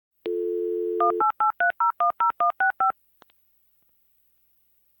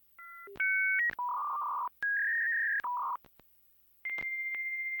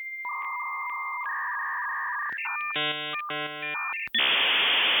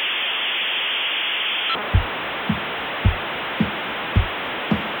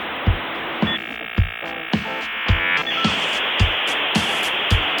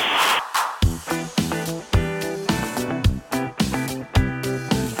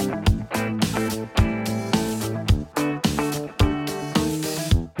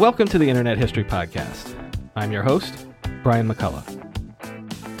Welcome to the Internet History Podcast. I'm your host, Brian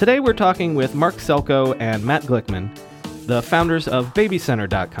McCullough. Today we're talking with Mark Selcow and Matt Glickman, the founders of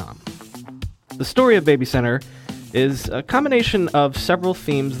BabyCenter.com. The story of BabyCenter is a combination of several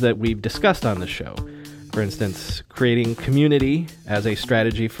themes that we've discussed on this show. For instance, creating community as a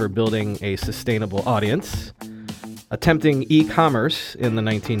strategy for building a sustainable audience, attempting e-commerce in the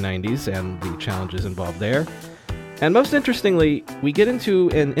 1990s and the challenges involved there, and most interestingly, we get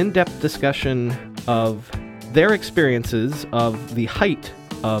into an in-depth discussion of their experiences of the height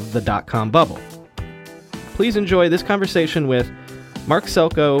of the .com bubble. Please enjoy this conversation with Mark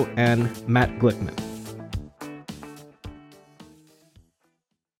Selcow and Matt Glickman.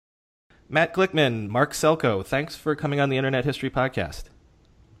 Matt Glickman, Mark Selcow, thanks for coming on the Internet History Podcast.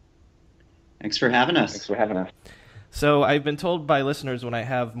 Thanks for having us. So I've been told by listeners when I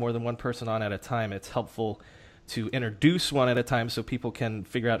have more than one person on at a time, it's helpful to introduce one at a time so people can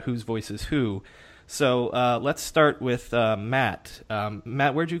figure out whose voice is who. So let's start with Matt.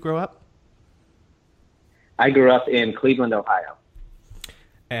 Matt, where'd you grow up? I grew up in Cleveland, Ohio.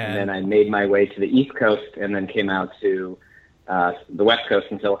 And then I made my way to the East Coast and then came out to the West Coast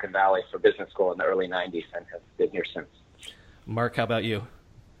in Silicon Valley for business school in the early 90s and have been here since. Mark, how about you?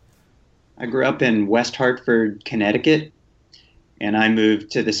 I grew up in West Hartford, Connecticut, and I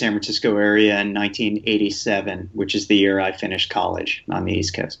moved to the San Francisco area in 1987, which is the year I finished college on the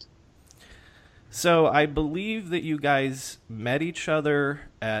East Coast. So I believe that you guys met each other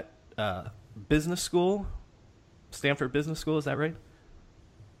at business school, Stanford Business School, is that right?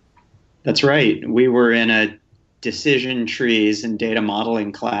 That's right. We were in a decision trees and data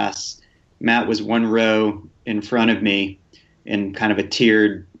modeling class. Matt was one row in front of me in kind of a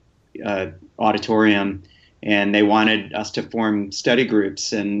tiered auditorium, and they wanted us to form study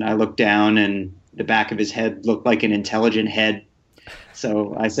groups. And I looked down, and the back of his head looked like an intelligent head.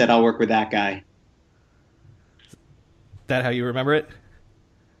 So I said, I'll work with that guy. Is that how you remember it?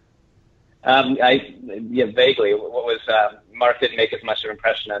 Vaguely. What was Mark didn't make as much of an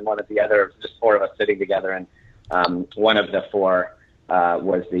impression on one of the other, just four of us sitting together, and one of the four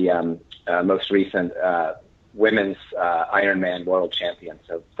was the most recent women's Ironman world champion.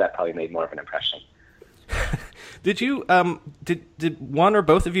 So that probably made more of an impression. Did you did one or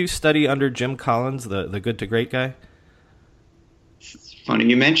both of you study under Jim Collins, the good to great guy? It's funny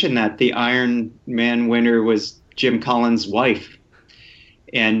you mentioned that. The Ironman winner was Jim Collins' wife,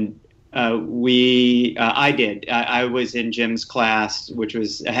 and I did. I was in Jim's class, which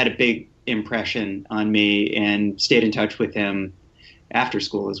had a big impression on me, and stayed in touch with him after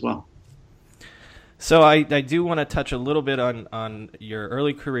school as well. So I do want to touch a little bit on your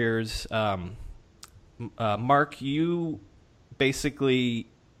early careers. Mark, you basically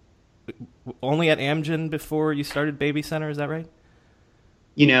only at Amgen before you started BabyCenter, is that right?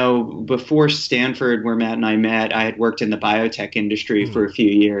 You know, before Stanford, where Matt and I met, I had worked in the biotech industry for a few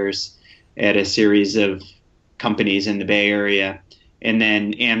years at a series of companies in the Bay Area. And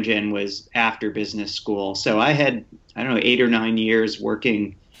then Amgen was after business school. So I had, 8 or 9 years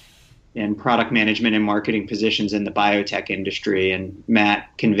working in product management and marketing positions in the biotech industry. And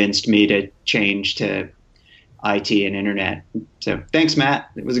Matt convinced me to change to IT and internet. So thanks,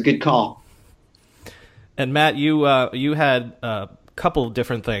 Matt. It was a good call. And Matt, you had a couple of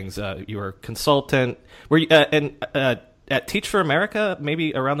different things. You were a consultant. Were you at Teach for America,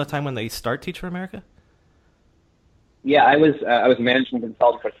 maybe around the time when they start Teach for America? Yeah, I was a management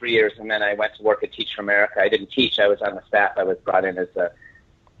consultant for 3 years, and then I went to work at Teach for America. I didn't teach. I was on the staff. I was brought in as a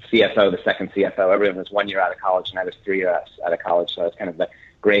CFO, the second CFO. Everyone was 1 year out of college, and I was 3 years out of college, so I was kind of the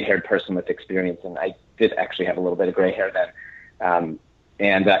gray-haired person with experience, and I did actually have a little bit of gray hair then.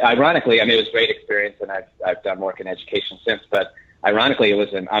 Ironically, it was a great experience, and I've done work in education since, but ironically, it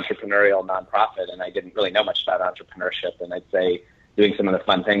was an entrepreneurial nonprofit, and I didn't really know much about entrepreneurship, and I'd say doing some of the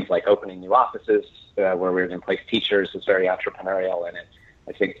fun things like opening new offices where we were going to place teachers was very entrepreneurial, and it,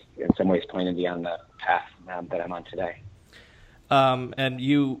 I think, in some ways pointed me on the path that I'm on today. And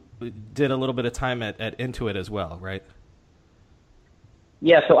you did a little bit of time at Intuit as well, right?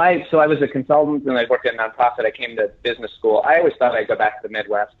 Yeah, so I was a consultant and I worked at a nonprofit. I came to business school. I always thought I'd go back to the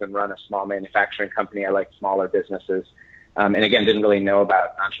Midwest and run a small manufacturing company. I liked smaller businesses. And again, didn't really know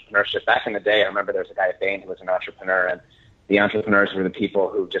about entrepreneurship. Back in the day, I remember there was a guy at Bain who was an entrepreneur, and the entrepreneurs were the people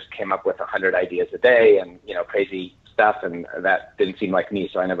who just came up with 100 ideas a day and, crazy stuff, and that didn't seem like me.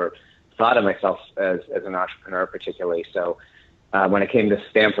 So I never thought of myself as an entrepreneur particularly. So when I came to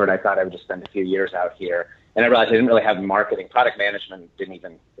Stanford, I thought I would just spend a few years out here. And I realized I didn't really have marketing. Product management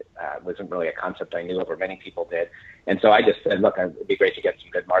wasn't really a concept I knew of, or many people did. And so I just said, look, it'd be great to get some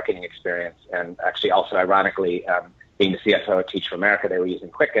good marketing experience. And actually also, ironically, being the CFO at Teach for America, they were using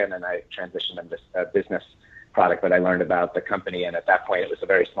Quicken, and I transitioned them to a business product that I learned about the company. And at that point, it was a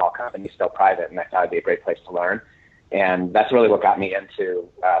very small company, still private, and I thought it'd be a great place to learn. And that's really what got me into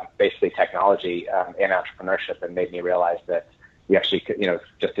basically technology and entrepreneurship, and made me realize that we actually could,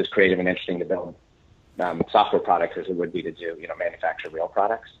 just as creative and interesting to build software products as it would be to do, manufacture real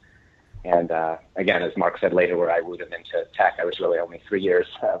products. And again, as Mark said later, where I wooed him into tech, I was really only 3 years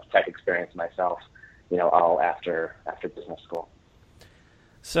of tech experience myself, all after business school.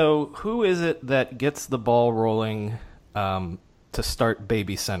 So who is it that gets the ball rolling to start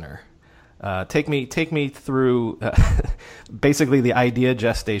BabyCenter? Take me through basically the idea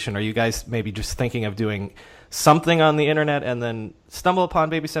gestation. Are you guys maybe just thinking of doing something on the internet and then stumble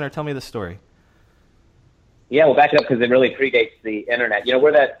upon BabyCenter? Tell me the story. Yeah, we'll back it up because it really predates the internet.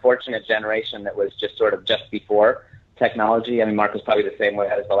 We're that fortunate generation that was just before technology. I mean, Mark was probably the same way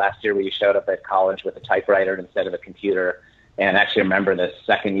as the last year where you showed up at college with a typewriter instead of a computer. And I actually remember the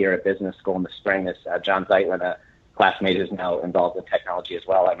second year at business school in the spring, this John Zeitlin, a classmate who's now involved in technology as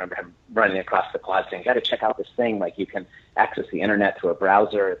well. I remember him running across the quad saying, "Got to check out this thing. Like, you can access the internet through a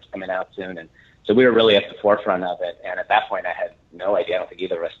browser. It's coming out soon." And so we were really at the forefront of it. And at that point, I had no idea, I don't think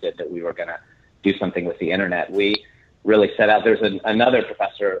either of us did, that we were going to do something with the internet. We really set out. There's another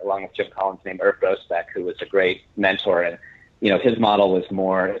professor along with Jim Collins named Irv Grosbeck, who was a great mentor. And, his model of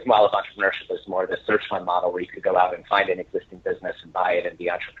entrepreneurship was more the search fund model, where you could go out and find an existing business and buy it and be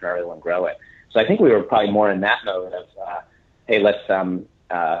entrepreneurial and grow it. So I think we were probably more in that mode of, hey, let's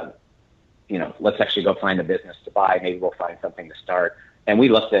actually go find a business to buy. Maybe we'll find something to start. And we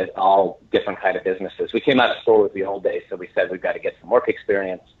looked at all different kind of businesses. We came out of school with the old days, so we said we've got to get some work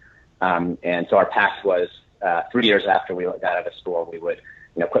experience. And so our pact was 3 years after we got out of school, we would,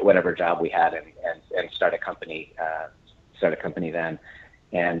 quit whatever job we had and start a company. Then.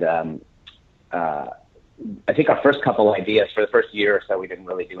 And I think our first couple ideas, for the first year or so, we didn't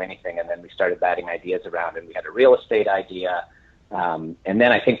really do anything, and then we started batting ideas around, and we had a real estate idea. And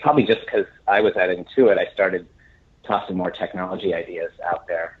then I think probably just because I was at Intuit, I started tossing more technology ideas out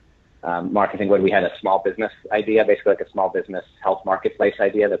there. Mark, I think when we had a small business idea, basically like a small business health marketplace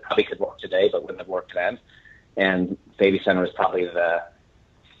idea that probably could work today but wouldn't have worked then. And BabyCenter was probably the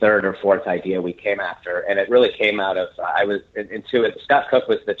third or fourth idea we came after. And it really came out of, I was in Intuit. Scott Cook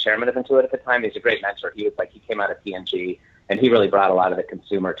was the chairman of Intuit at the time. He's a great mentor. He came out of P&G, and he really brought a lot of the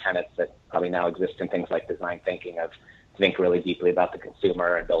consumer tenets that probably now exist in things like design thinking, of think really deeply about the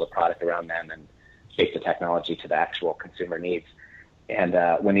consumer and build a product around them and shape the technology to the actual consumer needs. And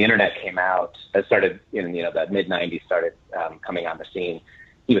when the internet came out, it started in the mid-90s, started coming on the scene.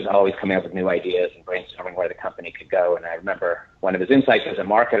 He was always coming up with new ideas and brainstorming where the company could go. And I remember one of his insights as a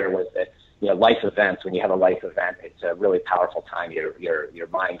marketer was that, life events, when you have a life event, it's a really powerful time. Your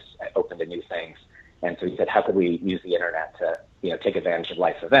mind's open to new things. And so he said, how could we use the internet to, take advantage of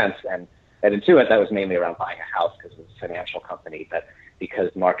life events? And at Intuit, that was mainly around buying a house because it was a financial company. But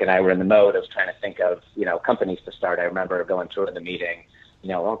because Mark and I were in the mode of trying to think of, companies to start, I remember going through in the meeting,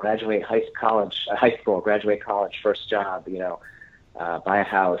 graduate high school, graduate college, first job, buy a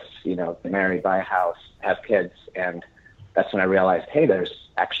house, get married, buy a house, have kids. And that's when I realized, hey, there's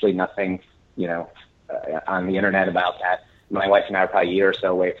actually nothing, on the internet about that. My wife and I are probably a year or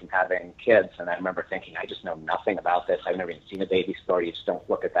so away from having kids. And I remember thinking, I just know nothing about this. I've never even seen a baby story. You just don't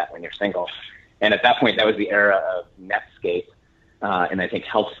look at that when you're single. And at that point, that was the era of Netscape. And I think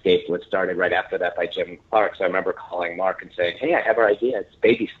Healthscape was started right after that by Jim Clark. So I remember calling Mark and saying, hey, I have our idea. It's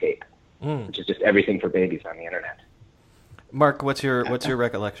Babyscape, which is just everything for babies on the internet. Mark, what's your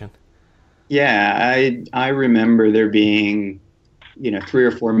recollection? Yeah, I remember there being, 3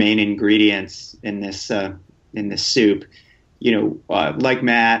 or 4 main ingredients in this soup. Like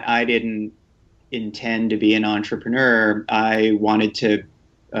Matt, I didn't intend to be an entrepreneur. I wanted to,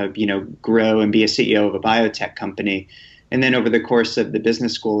 grow and be a CEO of a biotech company. And then over the course of the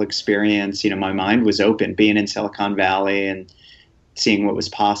business school experience, my mind was open, being in Silicon Valley and seeing what was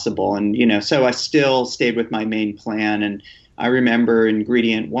possible. And, so I still stayed with my main plan. And I remember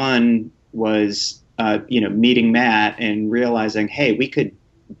ingredient 1 was, meeting Matt and realizing, hey, we could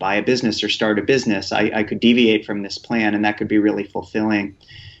buy a business or start a business. I could deviate from this plan, and that could be really fulfilling.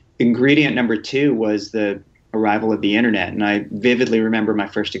 Ingredient number 2 was the arrival of the internet. And I vividly remember my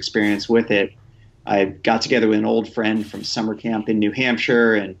first experience with it. I got together with an old friend from summer camp in New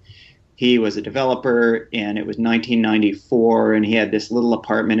Hampshire, and he was a developer, and it was 1994, and he had this little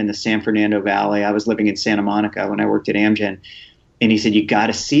apartment in the San Fernando Valley. I was living in Santa Monica when I worked at Amgen, and he said, you got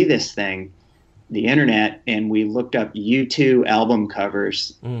to see this thing, the internet. And we looked up U2 album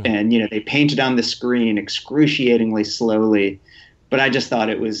covers, and, they painted on the screen excruciatingly slowly, but I just thought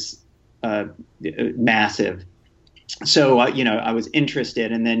it was massive. So, I was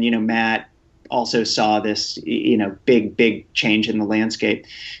interested. And then, Matt also saw this, big change in the landscape.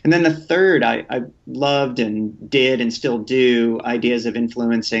 And then the third, I loved and did and still do ideas of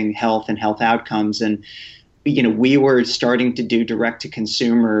influencing health and health outcomes. And, we were starting to do direct to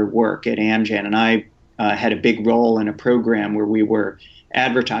consumer work at Amgen. And I had a big role in a program where we were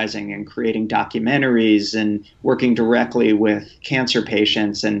advertising and creating documentaries and working directly with cancer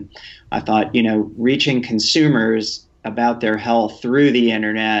patients. And I thought, reaching consumers about their health through the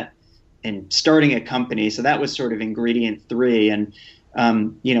internet and starting a company. So that was sort of ingredient 3. And,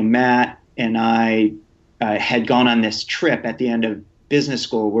 Matt and I had gone on this trip at the end of business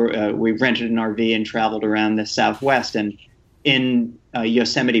school where we rented an RV and traveled around the Southwest. And in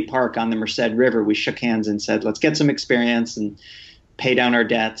Yosemite Park on the Merced River, we shook hands and said, let's get some experience and pay down our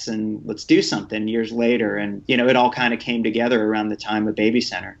debts and let's do something years later. And, it all kind of came together around the time of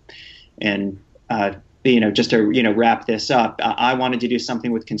BabyCenter. And, just to, wrap this up, I wanted to do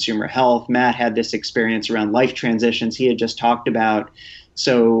something with consumer health. Matt had this experience around life transitions he had just talked about.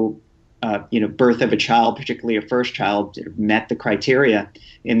 So, birth of a child, particularly a first child, met the criteria.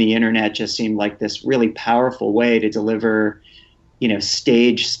 And the internet just seemed like this really powerful way to deliver,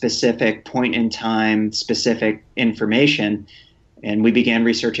 stage specific, point in time specific information. And we began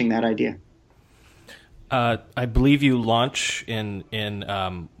researching that idea. I believe you launch in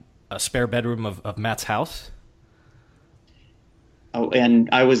a spare bedroom of Matt's house. Oh, and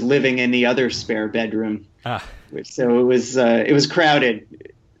I was living in the other spare bedroom. So it was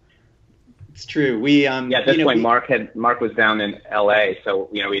crowded. It's true. We at this point, Mark was down in L.A., so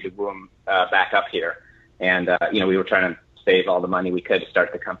we had to boom back up here, and we were trying to save all the money we could to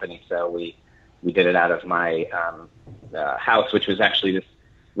start the company. So we did it out of my house, which was actually this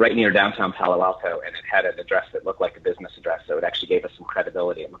right near downtown Palo Alto, and it had an address that looked like a business address, so it actually gave us some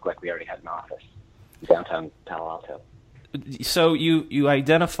credibility. It looked like we already had an office in downtown Palo Alto. So you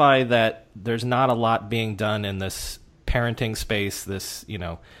identify that there's not a lot being done in this parenting space, this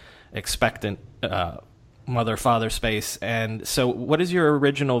expectant mother-father space, and so what is your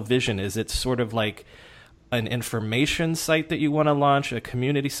original vision? Is it sort of like an information site that you want to launch, a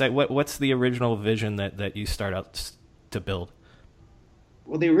community site? What's the original vision that you start out to build?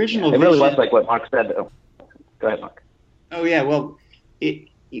 Well, the original vision... It really was like what Mark said. Go ahead, Mark. Oh, yeah. Well,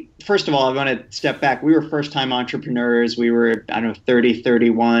 first of all, I want to step back. We were first-time entrepreneurs. We were, 30,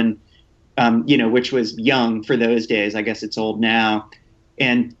 31, which was young for those days. I guess it's old now.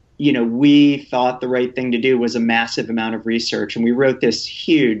 And, we thought the right thing to do was a massive amount of research. And we wrote this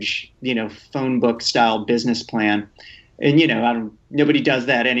huge, phone book style business plan. And, nobody does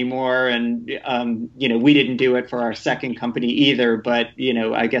that anymore. And, we didn't do it for our second company either. But,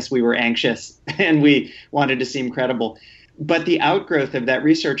 I guess we were anxious and we wanted to seem credible. But the outgrowth of that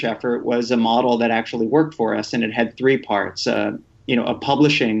research effort was a model that actually worked for us. And it had 3 parts, a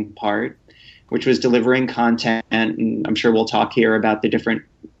publishing part, which was delivering content. And I'm sure we'll talk here about the different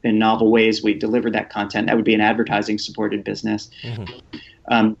and novel ways we delivered that content. That would be an advertising supported business.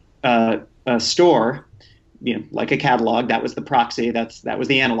 Mm-hmm. A store, like a catalog, that was the proxy. That was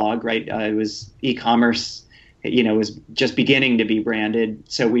the analog, right? It was e-commerce, it was just beginning to be branded.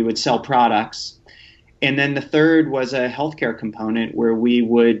 So we would sell products. And then the third was a healthcare component where we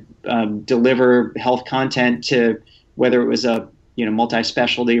would deliver health content to whether it was a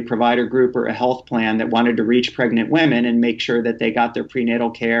multi-specialty provider group or a health plan that wanted to reach pregnant women and make sure that they got their prenatal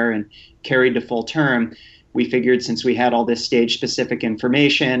care and carried to full term. We figured since we had all this stage-specific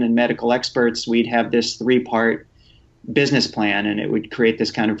information and medical experts, we'd have this 3-part business plan, and it would create this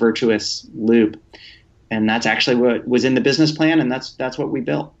kind of virtuous loop. And that's actually what was in the business plan, and that's what we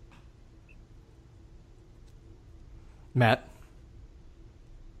built. Matt?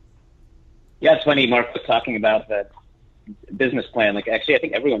 Yeah, it's funny, Mark was talking about the business plan. Like, actually, I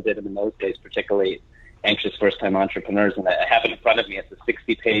think everyone did it in those days, particularly anxious first-time entrepreneurs. And I have it in front of me. It's a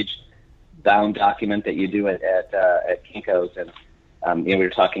 60-page bound document that you do at Kinko's. And we were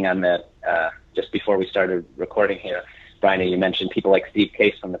talking on that just before we started recording here. Brian, you mentioned people like Steve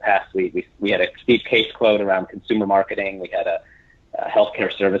Case from the past. We had a Steve Case quote around consumer marketing. We had a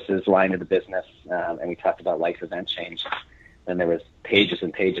healthcare services line of the business, and we talked about life event change. And there was pages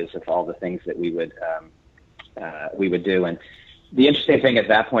and pages of all the things that we would do. And the interesting thing at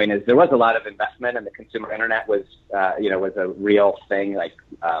that point is there was a lot of investment, and the consumer internet was a real thing, like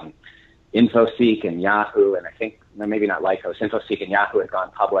InfoSeek and Yahoo, and I think maybe not Lycos. InfoSeek and Yahoo had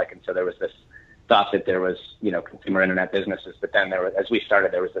gone public, and so there was this thought that there was consumer internet businesses. But then as we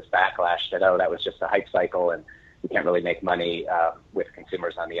started, there was this backlash that that was just a hype cycle, and we can't really make money with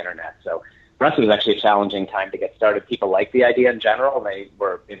consumers on the internet. So for us, it was actually a challenging time to get started. People liked the idea in general. They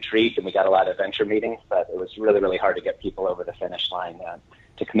were intrigued, and we got a lot of venture meetings, but it was really, really hard to get people over the finish line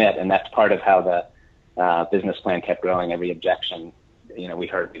to commit. And that's part of how the business plan kept growing. Every objection, we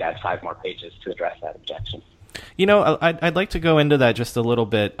heard we'd add 5 more pages to address that objection. I'd like to go into that just a little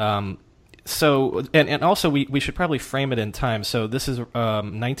bit. So, and also we should probably frame it in time. So this is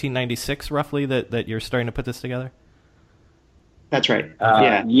 1996 roughly that you're starting to put this together? That's right.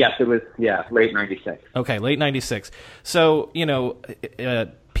 Yeah. Yes, it was, late 96. Okay, late 96. So,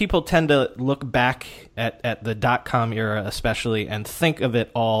 people tend to look back at the .com era especially and think of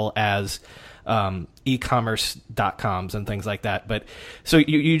it all as e-commerce .coms and things like that. But so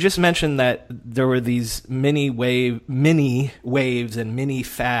you just mentioned that there were these mini waves and mini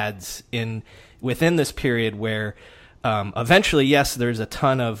fads within this period where eventually, yes, there's a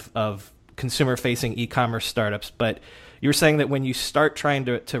ton of consumer facing e-commerce startups, but you were saying that when you start trying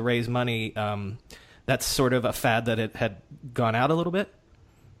to raise money, that's sort of a fad that it had gone out a little bit.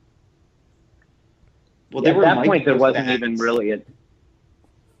 Well, at that point, there wasn't even really a.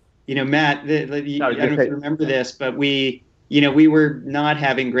 Matt, I don't know if you remember this, but we were not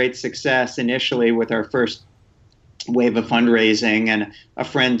having great success initially with our first wave of fundraising, and a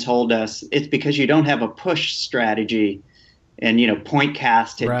friend told us it's because you don't have a push strategy. And,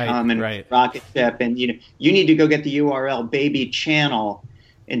 Pointcast had come and Rocket Ship, and, you need to go get the URL Baby Channel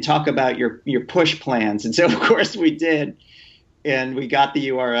and talk about your push plans. And so, of course, we did. And we got the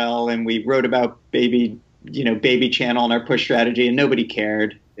URL and we wrote about Baby Channel and our push strategy, and nobody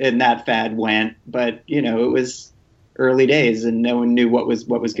cared. And that fad went. But, it was early days and no one knew what was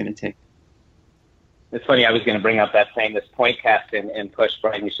going to take. It's funny. I was going to bring up that famous Pointcast and push,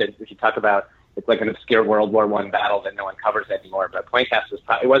 Brian. We should talk about. It's like an obscure World War I battle that no one covers anymore. But Pointcast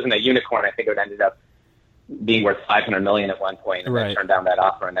it wasn't a unicorn. I think it ended up being worth $500 million at one point, and they turned down that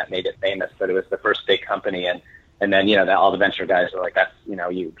offer, and that made it famous. But it was the first big company, and then all the venture guys were like, that's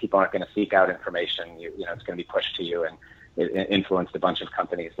people aren't going to seek out information. It's going to be pushed to you, and it influenced a bunch of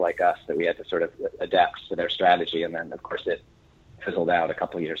companies like us that we had to sort of adapt to their strategy, and then of course it fizzled out a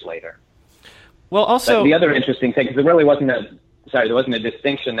couple of years later. Well, also but the other interesting thing, because there really wasn't a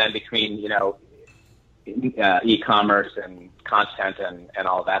distinction then between, e-commerce and content and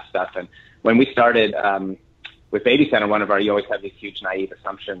all of that stuff. And when we started with BabyCenter, you always have these huge naive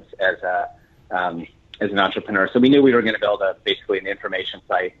assumptions as an entrepreneur. So we knew we were going to build basically an information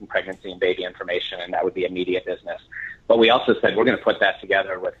site in pregnancy and baby information, and that would be a media business. But we also said we're going to put that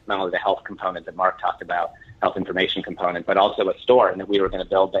together with not only the health component that Mark talked about, health information component, but also a store, and that we were going to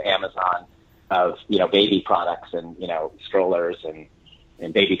build the Amazon of baby products and strollers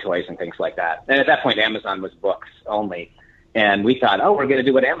and baby toys and things like that. And at that point, Amazon was books only, and we thought, we're going to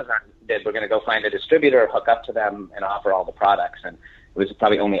do what Amazon did. We're going to go find a distributor, hook up to them, and offer all the products. And it was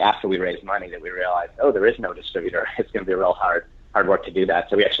probably only after we raised money that we realized, there is no distributor. It's going to be real hard work to do that.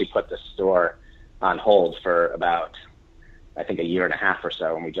 So we actually put the store on hold for about, I think, a year and a half or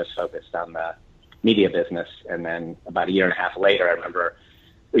so, and we just focused on the media business. And then about a year and a half later, I remember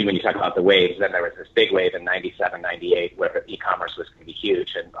when you talk about the waves, then there was this big wave in 97, 98 where e-commerce was going to be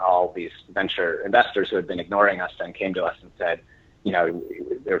huge, and all these venture investors who had been ignoring us then came to us and said,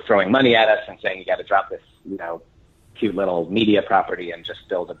 they're throwing money at us and saying you got to drop this, cute little media property and just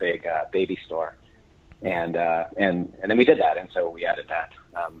build a big baby store. And then we did that, and so we added that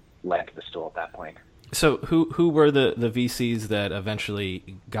leg to the stool at that point. So who were the VCs that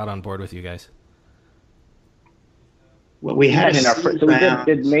eventually got on board with you guys? Well, we had we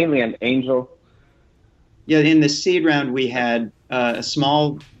did mainly an angel. Yeah, in the seed round, we had a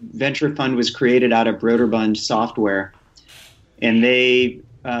small venture fund was created out of Broderbund software, and they,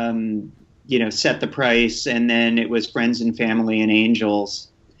 set the price, and then it was friends and family and angels,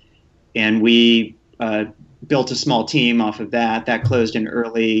 and we built a small team off of that. That closed in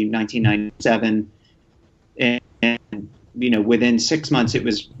early 1997, and within 6 months, it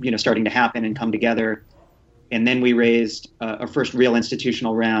was starting to happen and come together. And then we raised our first real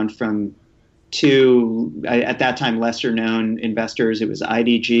institutional round from two, at that time, lesser-known investors. It was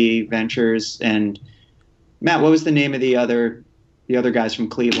IDG Ventures and Matt. What was the name of the other guys from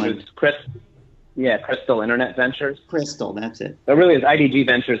Cleveland? Crystal Internet Ventures. Crystal, that's it. But really, as IDG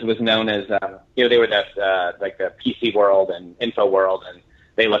Ventures was known as, they were like the PC world and info world, and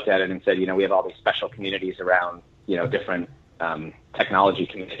they looked at it and said, we have all these special communities around, different technology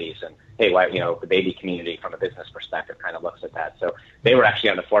communities, and hey, why, the baby community from a business perspective kind of looks at that. So they were actually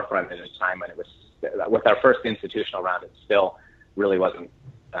on the forefront at a time when it was, with our first institutional round, it still really wasn't,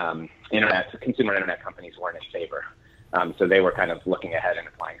 consumer internet companies weren't in favor. So they were kind of looking ahead and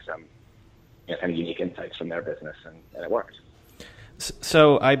applying some kind of unique insights from their business, and it worked.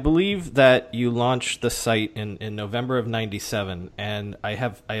 So I believe that you launched the site in November of '97, and I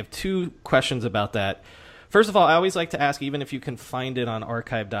have two questions about that. First of all, I always like to ask, even if you can find it on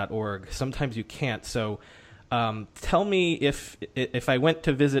archive.org, sometimes you can't. So tell me if I went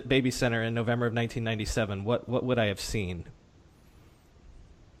to visit BabyCenter in November of 1997, what would I have seen?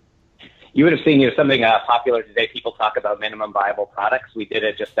 You would have seen something popular today. People talk about minimum viable products. We did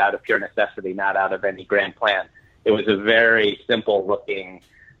it just out of pure necessity, not out of any grand plan. It was a very simple looking,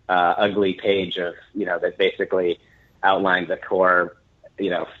 ugly page of, that basically outlined the core,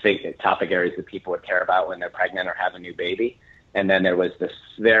 topic areas that people would care about when they're pregnant or have a new baby. And then there was this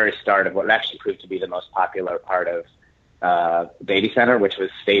very start of what actually proved to be the most popular part of BabyCenter, which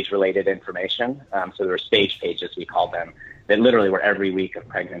was stage-related information. So there were stage pages, we called them, that literally were every week of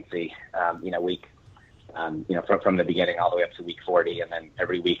pregnancy, from the beginning all the way up to week 40, and then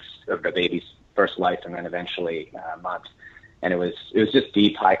every week of the baby's first life, and then eventually month. And it was just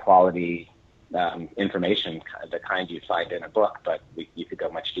deep, high-quality information, the kind you'd find in a book, but you could go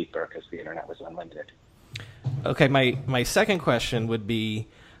much deeper because the internet was unlimited. Okay, my second question would be,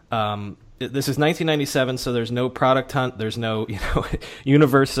 this is 1997, so there's no product hunt, there's no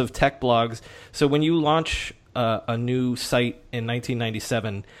universe of tech blogs. So when you launch a new site in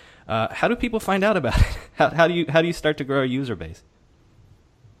 1997, how do people find out about it? How do you start to grow a user base?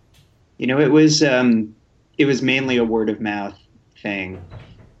 It was mainly a word of mouth thing.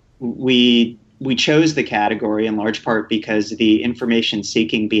 We chose the category in large part because the information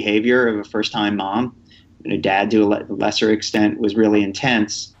seeking behavior of a first time mom, and a dad to a lesser extent, was really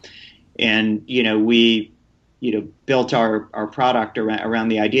intense. And, we, built our product around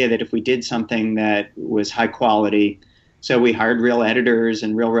the idea that if we did something that was high quality, so we hired real editors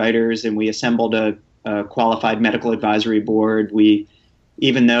and real writers, and we assembled a qualified medical advisory board.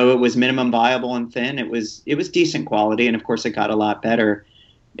 Even though it was minimum viable and thin, it was decent quality. And of course it got a lot better.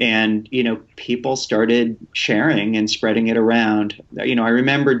 And, people started sharing and spreading it around. I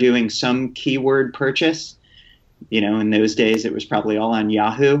remember doing some keyword purchase. In those days, it was probably all on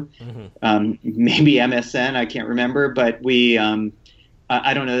Yahoo, maybe MSN, I can't remember. But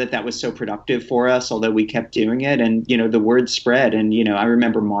I don't know that was so productive for us, although we kept doing it. And, the word spread. And, I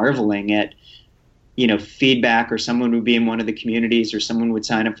remember marveling at, feedback, or someone would be in one of the communities, or someone would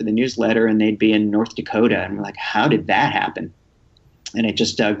sign up for the newsletter and they'd be in North Dakota. And we're like, how did that happen? And it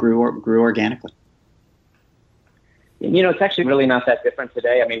just grew organically. It's actually really not that different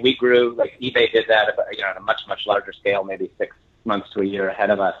today. I mean, we grew, like eBay did that, on a much, much larger scale, maybe 6 months to a year ahead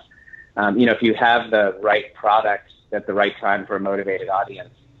of us. If you have the right product at the right time for a motivated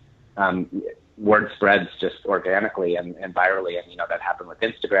audience, word spreads just organically and virally. And, that happened with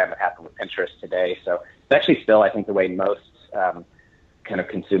Instagram, it happened with Pinterest today. So it's actually still, I think, the way most kind of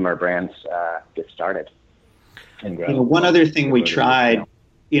consumer brands get started. And grow. One other thing we tried,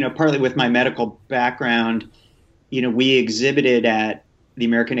 partly with my medical background, we exhibited at the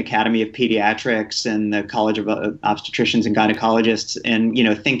American Academy of Pediatrics and the College of Obstetricians and Gynecologists, and,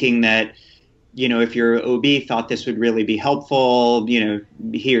 thinking that, if your OB thought this would really be helpful,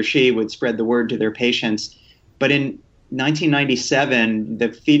 he or she would spread the word to their patients. But in 1997,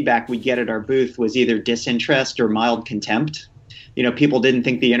 the feedback we get at our booth was either disinterest or mild contempt. People didn't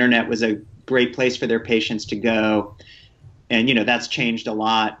think the internet was a great place for their patients to go. And, that's changed a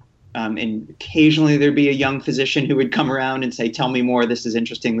lot. And occasionally there'd be a young physician who would come around and say, tell me more, this is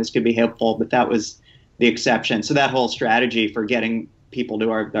interesting, this could be helpful. But that was the exception. So that whole strategy for getting people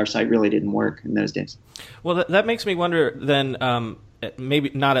to our site really didn't work in those days. Well, that makes me wonder then,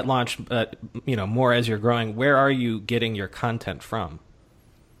 maybe not at launch, but more as you're growing, where are you getting your content from?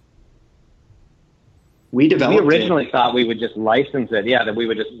 We originally thought we would just license it. Yeah, that we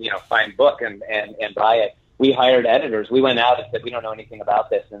would just find book and buy it. We hired editors. We went out and said we don't know anything about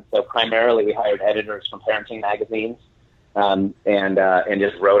this, and so primarily we hired editors from parenting magazines, and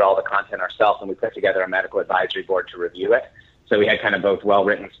just wrote all the content ourselves. And we put together a medical advisory board to review it. So we had kind of both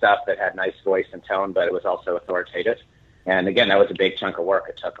well-written stuff that had nice voice and tone, but it was also authoritative. And again, that was a big chunk of work.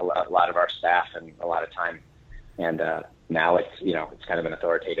 It took a lot of our staff and a lot of time. And now it's it's kind of an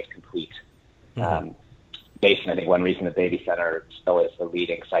authoritative, complete. Based on, I think, one reason that BabyCenter still is the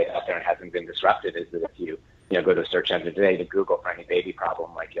leading site out there and hasn't been disrupted is that if you go to a search engine today to Google for any baby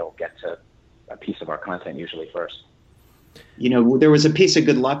problem, you'll get to a piece of our content usually first. There was a piece of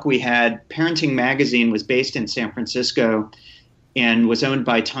good luck we had. Parenting Magazine was based in San Francisco and was owned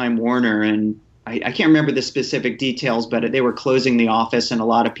by Time Warner. And I can't remember the specific details, but they were closing the office and a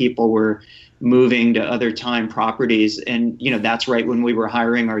lot of people were moving to other Time properties. And, that's right when we were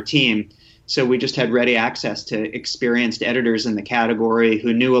hiring our team. So we just had ready access to experienced editors in the category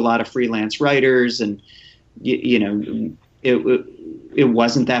who knew a lot of freelance writers and, it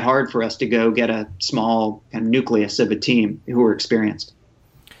wasn't that hard for us to go get a small kind of nucleus of a team who were experienced.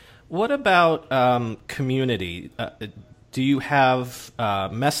 What about community? Do you have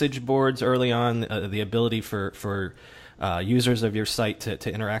message boards early on, the ability for users of your site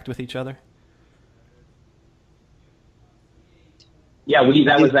to interact with each other? Yeah,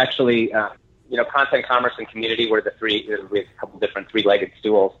 that was actually, content, commerce, and community were we have a couple different three-legged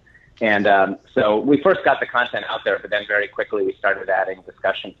stools. And so we first got the content out there, but then very quickly we started adding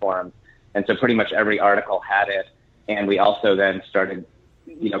discussion forums. And so pretty much every article had it. And we also then started,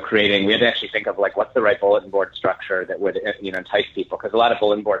 creating, we had to actually think of like, what's the right bulletin board structure that would, entice people? Because a lot of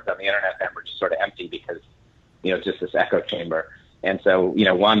bulletin boards on the internet then were just sort of empty because, just this echo chamber. And so,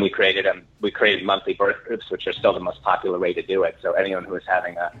 we created monthly birth groups, which are still the most popular way to do it. So anyone who was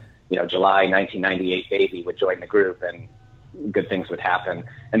having a, July 1998 baby would join the group and good things would happen.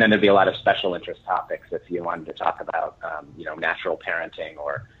 And then there'd be a lot of special interest topics if you wanted to talk about, natural parenting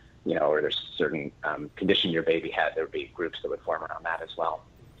or there's a certain condition your baby had, there would be groups that would form around that as well.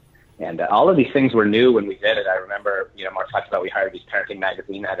 And all of these things were new when we did it. I remember, Mark talked about we hired these parenting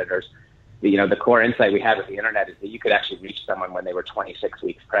magazine editors. The core insight we had with the internet is that you could actually reach someone when they were 26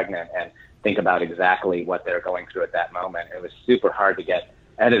 weeks pregnant and think about exactly what they're going through at that moment. It was super hard to get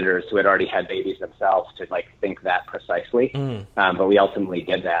editors who had already had babies themselves to think that precisely. But we ultimately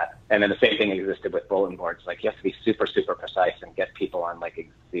did that. And then the same thing existed with bulletin boards. Like you have to be super, super precise and get people on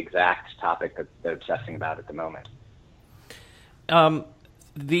the exact topic that they're obsessing about at the moment. So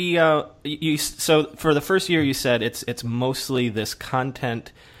for the first year you said it's mostly this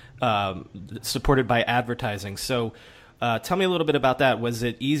content supported by advertising. So tell me a little bit about that. Was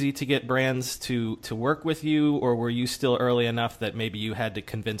it easy to get brands to work with you, or were you still early enough that maybe you had to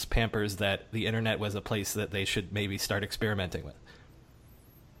convince Pampers that the internet was a place that they should maybe start experimenting with?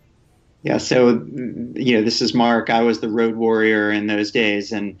 Yeah, so, this is Mark. I was the road warrior in those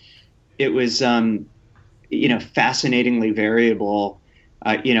days, and it was, fascinatingly variable.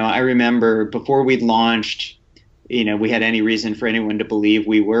 I remember before we'd launched, we had any reason for anyone to believe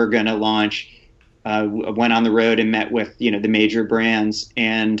we were going to launch, went on the road and met with, the major brands,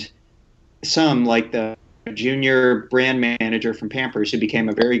 and some, like the junior brand manager from Pampers, who became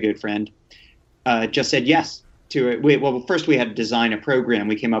a very good friend, just said yes to it. First we had to design a program.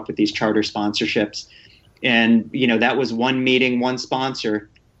 We came up with these charter sponsorships, and, that was one meeting, one sponsor.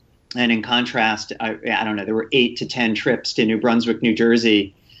 And in contrast, I don't know, there were 8 to 10 trips to New Brunswick, New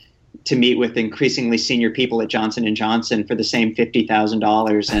Jersey, to meet with increasingly senior people at Johnson & Johnson for the same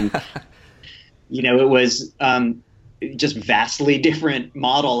 $50,000. And, it was just vastly different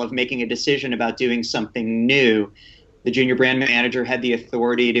model of making a decision about doing something new. The junior brand manager had the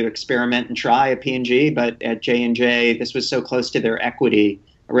authority to experiment and try a P&G, but at J&J, this was so close to their equity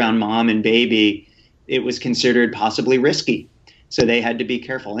around mom and baby, it was considered possibly risky. So they had to be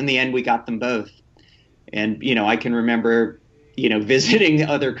careful. In the end, we got them both. And, I can remember, visiting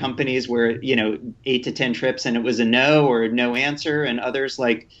other companies where, 8 to 10 trips and it was a no or no answer, and others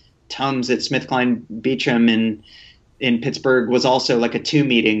like Tums at SmithKline Beecham in Pittsburgh was also like a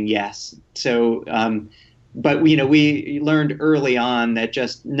 2-meeting yes. So, but, we learned early on that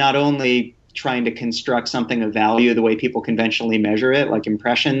just not only trying to construct something of value the way people conventionally measure it, like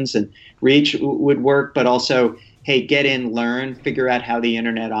impressions and reach would work, but also, hey, get in, learn, figure out how the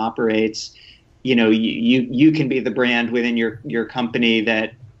internet operates. You can be the brand within your company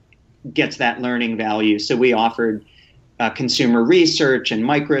that gets that learning value. So we offered consumer research and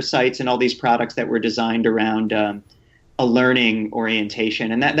microsites and all these products that were designed around a learning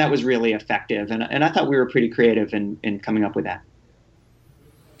orientation. And that was really effective. And I thought we were pretty creative in coming up with that.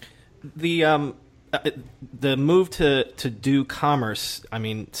 The move to do commerce,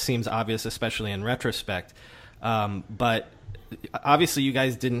 seems obvious, especially in retrospect. But obviously you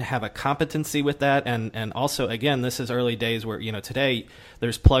guys didn't have a competency with that. And also, again, this is early days where, today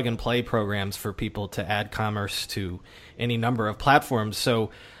there's plug and play programs for people to add commerce to any number of platforms. So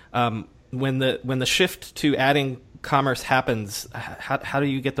when the shift to adding commerce happens, how do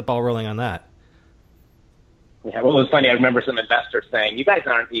you get the ball rolling on that? Yeah, well, it was funny. I remember some investors saying, you guys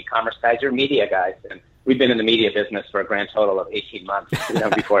aren't e-commerce guys, you're media guys. And we've been in the media business for a grand total of 18 months.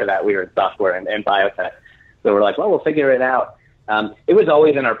 Before that, we were in software and biotech. So we're like, well, we'll figure it out. It was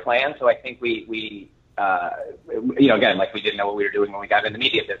always in our plan. So I think we again, like we didn't know what we were doing when we got in the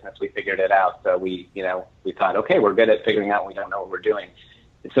media business. We figured it out. So we thought, okay, we're good at figuring out when we don't know what we're doing.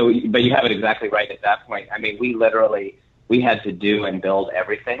 So, but you have it exactly right at that point. We had to do and build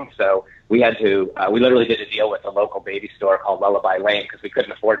everything. So we literally did a deal with a local baby store called Lullaby Lane because we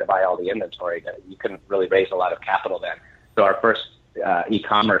couldn't afford to buy all the inventory. You couldn't really raise a lot of capital then. So our first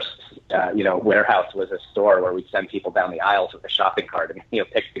e-commerce, warehouse was a store where we'd send people down the aisles with a shopping cart and,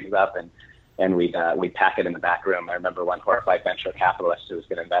 pick things up and we'd pack it in the back room. I remember one horrified venture capitalist who was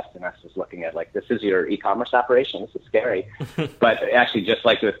going to invest in us was looking at like, this is your e-commerce operation. This is scary. But actually, just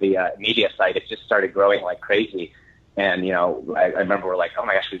like with the media site, it just started growing like crazy. And, I remember we're like, oh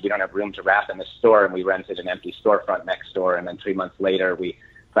my gosh, we don't have room to wrap in this store. And we rented an empty storefront next door. And then 3 months later, we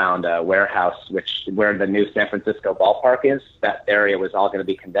found a warehouse, where the new San Francisco ballpark is. That area was all going to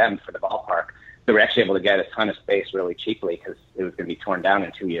be condemned for the ballpark. So we were actually able to get a ton of space really cheaply because it was going to be torn down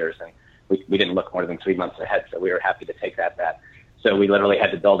in 2 years. And we didn't look more than 3 months ahead. So we were happy to take that bet. So we literally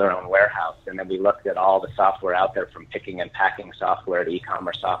had to build our own warehouse. And then we looked at all the software out there, from picking and packing software to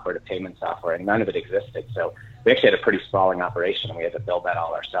e-commerce software to payment software, and none of it existed. So we actually had a pretty sprawling operation, and we had to build that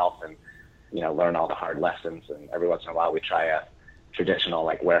all ourselves and, learn all the hard lessons. And every once in a while we try a traditional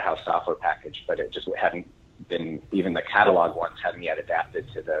like warehouse software package, but it just hadn't been, even the catalog ones hadn't yet adapted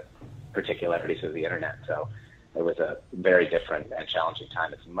to the particularities of the internet. So it was a very different and challenging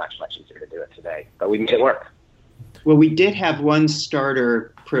time. It's much, much easier to do it today, but we made it work. Well, we did have one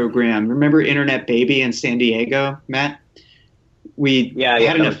starter program. Remember Internet Baby in San Diego, Matt? We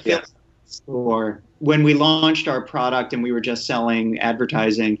had an affiliate store. When we launched our product and we were just selling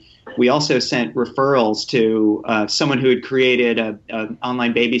advertising, we also sent referrals to someone who had created an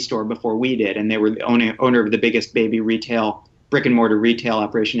online baby store before we did, and they were the owner of the biggest baby brick and mortar retail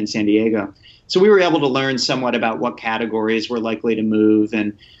operation in San Diego. So we were able to learn somewhat about what categories were likely to move,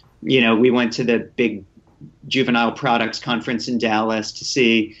 and we went to the big juvenile products conference in Dallas to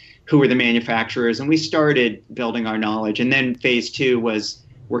see who were the manufacturers, and we started building our knowledge. And then phase 2 was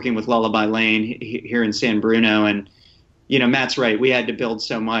working with Lullaby Lane here in San Bruno. And, Matt's right, we had to build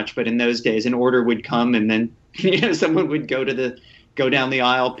so much, but in those days an order would come and then, someone would go down the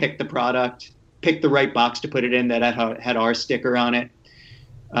aisle, pick the product, pick the right box to put it in that had our sticker on it.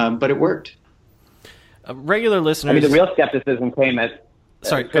 But it worked. Regular listeners. I mean, the real skepticism came at,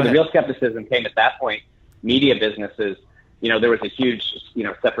 the real skepticism came at that point. Media businesses, there was a huge,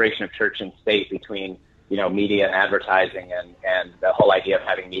 separation of church and state between, media and advertising, and the whole idea of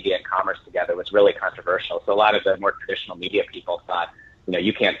having media and commerce together was really controversial. So a lot of the more traditional media people thought,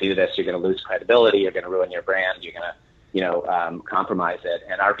 you can't do this. You're going to lose credibility. You're going to ruin your brand. You're going to, compromise it.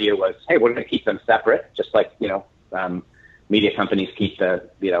 And our view was, hey, we're going to keep them separate, just like, media companies keep the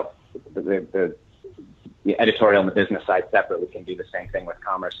editorial and the business side separate. We can do the same thing with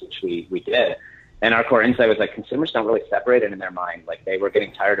commerce, which we did. And our core insight was like, consumers don't really separate it in their mind. Like, they were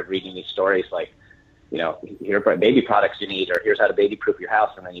getting tired of reading these stories like, here are baby products you need, or here's how to baby-proof your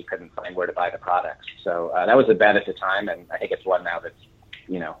house, and then you couldn't find where to buy the products. So that was a bet at the time, and I think it's one now that's,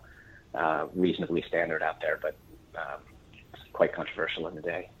 reasonably standard out there, but it's quite controversial in the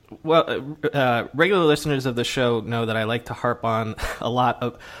day. Well, regular listeners of the show know that I like to harp on a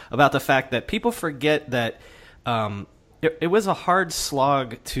lot about the fact that people forget that it was a hard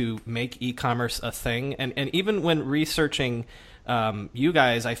slog to make e-commerce a thing. And even when researching you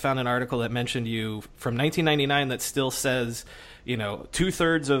guys, I found an article that mentioned you from 1999 that still says,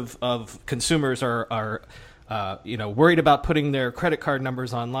 2/3 of consumers are worried about putting their credit card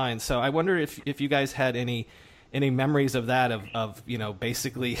numbers online. So I wonder if you guys had any memories of that, of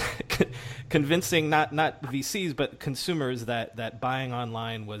basically convincing not VCs but consumers that buying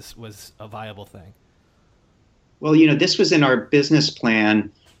online was a viable thing. Well, this was in our business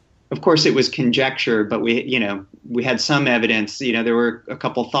plan. Of course, it was conjecture, but we had some evidence. There were a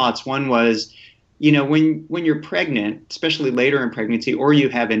couple thoughts. One was, when you're pregnant, especially later in pregnancy, or you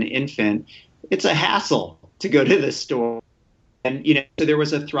have an infant, it's a hassle to go to the store. And, so there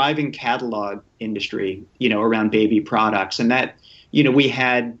was a thriving catalog industry, around baby products, and that, we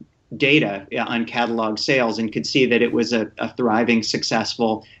had data on catalog sales and could see that it was a thriving,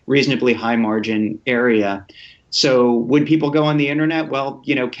 successful, reasonably high margin area. So would people go on the internet? Well,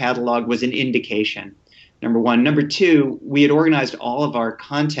 catalog was an indication, number one. Number two, we had organized all of our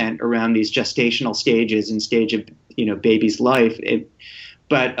content around these gestational stages and stage of, baby's life.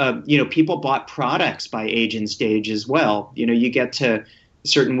 But people bought products by age and stage as well. You get to a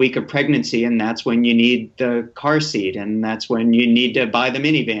certain week of pregnancy, and that's when you need the car seat, and that's when you need to buy the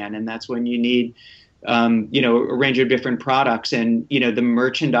minivan, and that's when you need, a range of different products. And, the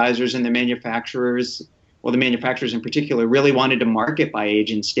merchandisers and the manufacturers, well, the manufacturers in particular, really wanted to market by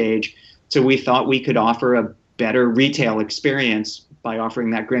age and stage. So we thought we could offer a better retail experience by offering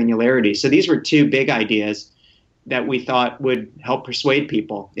that granularity. So these were two big ideas that we thought would help persuade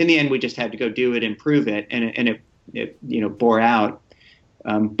people. In the end, we just had to go do it and prove it, and it bore out.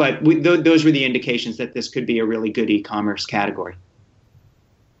 But those were the indications that this could be a really good e-commerce category.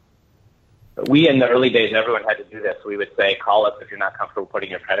 We, in the early days, everyone had to do this. We would say, call us if you're not comfortable putting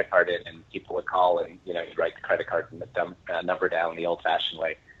your credit card in, and people would call, and you'd write the credit card number down the old-fashioned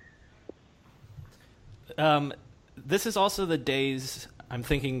way. This is also the days, I'm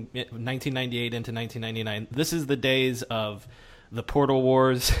thinking 1998 into 1999, this is the days of the portal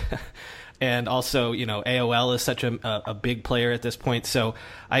wars, and also, AOL is such a big player at this point. So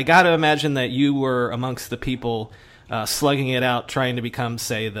I got to imagine that you were amongst the people slugging it out, trying to become,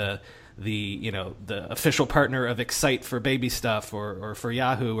 say, the official partner of Excite for baby stuff, or for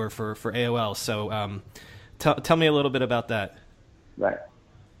Yahoo, or for AOL. So tell me a little bit about that. Right.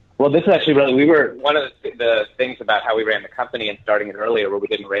 Well, this is actually we were, one of the things about how we ran the company and starting it earlier, where we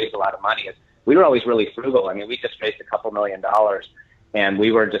didn't raise a lot of money, is we were always really frugal. I mean, we just raised a couple $1 million, and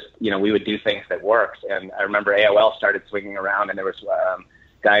we were just, we would do things that worked. And I remember AOL started swinging around, and there was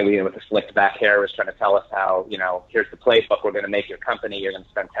guy with the slicked back hair was trying to tell us how, here's the playbook, we're going to make your company, you're going to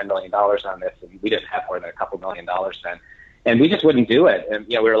spend $10 million on this. And we didn't have more than a couple $1 million then. And we just wouldn't do it. And,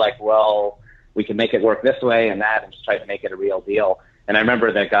 we were like, well, we can make it work this way and that, and just try to make it a real deal. And I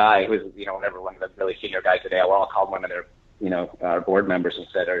remember the guy who was, one of the really senior guys at AOL called one of their, our board members and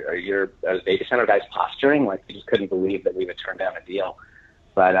said, are the BabyCenter guys posturing? Like, we just couldn't believe that we would turn down a deal.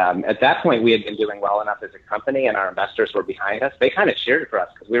 But at that point, we had been doing well enough as a company, and our investors were behind us. They kind of cheered for us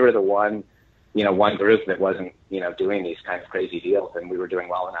because we were the one group that wasn't, doing these kind of crazy deals, and we were doing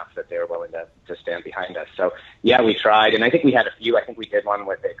well enough that they were willing to stand behind us. So, yeah, we tried, and I think we had a few. I think we did one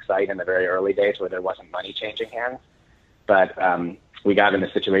with Excite in the very early days where there wasn't money changing hands. But we got in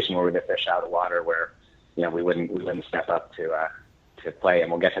a situation where we were fish out of water, where we wouldn't step up to play, and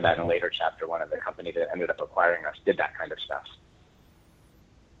we'll get to that in a later chapter. One of the company that ended up acquiring us did that kind of stuff.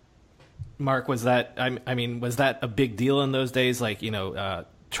 Mark, was that was that a big deal in those days? Like,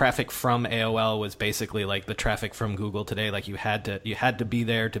 traffic from AOL was basically like the traffic from Google today. Like, you had to be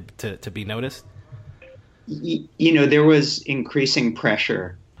there to be noticed. There was increasing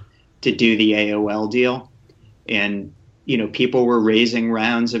pressure to do the AOL deal, and people were raising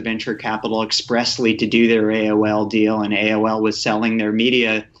rounds of venture capital expressly to do their AOL deal, and AOL was selling their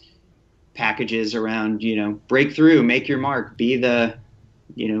media packages around, breakthrough, make your mark, be the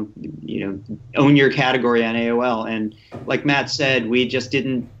own your category on AOL. And like Matt said, we just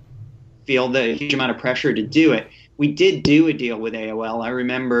didn't feel the huge amount of pressure to do it. We did do a deal with AOL. I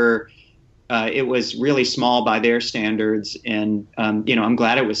remember it was really small by their standards, and I'm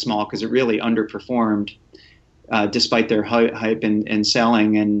glad it was small because it really underperformed despite their hype and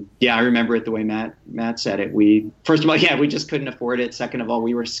selling. And yeah, I remember it the way Matt said it. First of all, we just couldn't afford it. Second of all,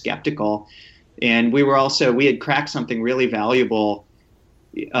 we were skeptical, and we had cracked something really valuable.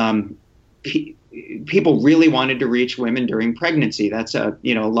 People really wanted to reach women during pregnancy. That's a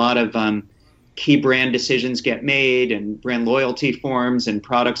lot of key brand decisions get made, and brand loyalty forms, and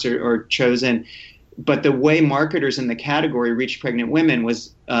products are chosen. But the way marketers in the category reached pregnant women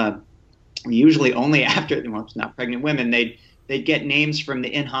was usually only after, not pregnant women, they'd get names from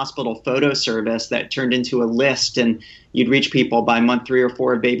the in-hospital photo service that turned into a list, and you'd reach people by month 3 or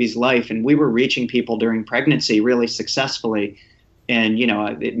 4 of baby's life. And we were reaching people during pregnancy really successfully. And,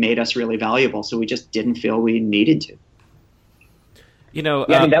 it made us really valuable. So we just didn't feel we needed to.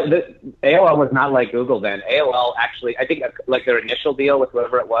 AOL was not like Google then. AOL actually, I think, like their initial deal with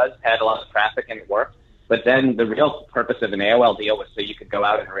whoever it was had a lot of traffic and it worked. But then the real purpose of an AOL deal was so you could go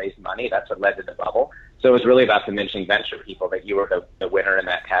out and raise money. That's what led to the bubble. So it was really about convincing venture people that you were the winner in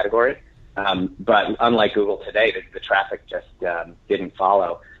that category. But unlike Google today, the traffic just didn't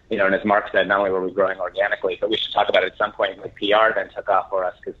follow. And as Mark said, not only were we growing organically, but we should talk about it at some point. Like, PR then took off for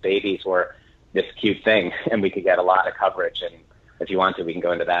us because babies were this cute thing, and we could get a lot of coverage. And if you want to, we can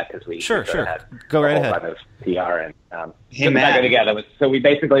go into that because we sure had go right ahead. A lot of PR and hey, Matt. Together. So we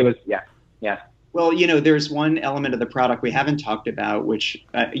basically was yeah. Well, there's one element of the product we haven't talked about, which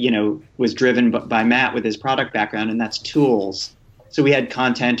was driven by Matt with his product background, and that's tools. So we had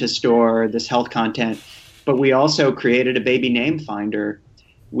content to store this health content, but we also created a baby name finder.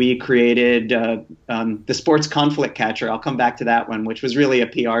 We created the sports conflict catcher. I'll come back to that one, which was really a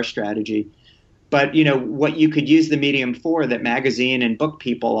PR strategy. But, what you could use the medium for that magazine and book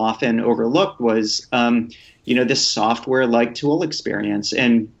people often overlooked was, this software-like tool experience.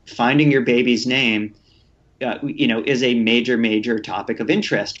 And finding your baby's name, is a major, major topic of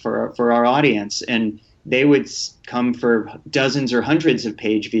interest for our audience. And they would come for dozens or hundreds of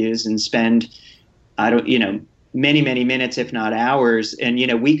page views and spend, many, many minutes, if not hours. And,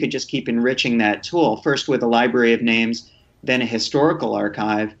 we could just keep enriching that tool, first with a library of names, then a historical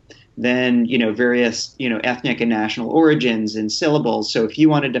archive, then, various, ethnic and national origins and syllables. So if you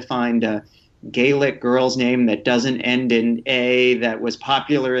wanted to find a Gaelic girl's name that doesn't end in A that was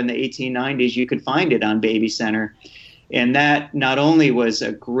popular in the 1890s, you could find it on BabyCenter. And that not only was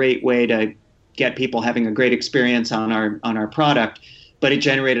a great way to get people having a great experience on our product, but it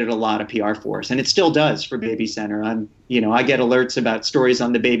generated a lot of PR for us, and it still does for BabyCenter. I get alerts about stories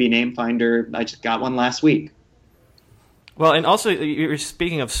on the baby name finder. I just got one last week. Well, and also you're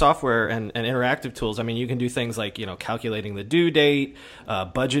speaking of software and interactive tools. I mean, you can do things like, calculating the due date,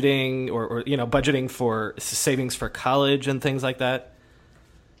 budgeting, or budgeting for savings for college and things like that.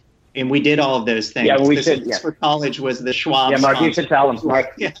 And we did all of those things. Yeah, for college was the Schwab. Yeah, Mark, you should tell them.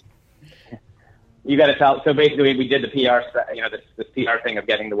 Mark, yeah. You got to tell. So basically, we did the PR, this PR thing of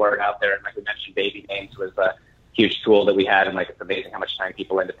getting the word out there. And like we mentioned, baby names was a huge tool that we had. And like, it's amazing how much time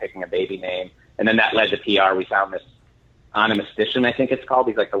people end up picking a baby name. And then that led to PR. We found this onomastician, I think it's called.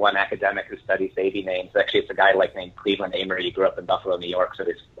 He's like the one academic who studies baby names. Actually, it's a guy named Cleveland Amory. He grew up in Buffalo, New York, so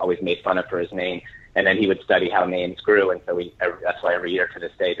he's always made fun of for his name. And then he would study how names grew. And so that's why every year to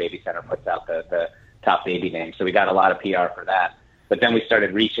this day, BabyCenter puts out the top baby names. So we got a lot of PR for that. But then we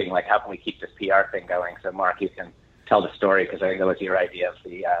started reaching, like, how can we keep this PR thing going? So, Mark, you can tell the story, because I think that was your idea of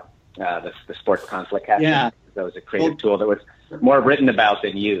the sports conflict catching. Yeah. That was a creative tool that was more written about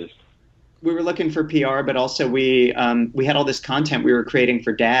than used. We were looking for PR, but also we had all this content we were creating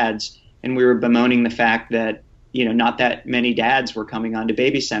for dads, and we were bemoaning the fact that, not that many dads were coming onto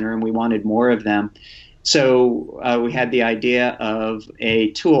BabyCenter, and we wanted more of them. So we had the idea of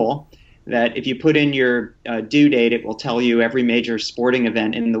a tool that if you put in your due date, it will tell you every major sporting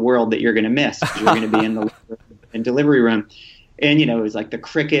event in the world that you're going to miss. You're going to be in the delivery room. And, it was like the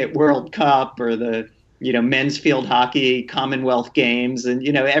Cricket World Cup or the, men's field hockey Commonwealth Games, and,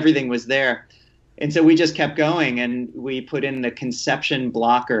 everything was there. And so we just kept going, and we put in the conception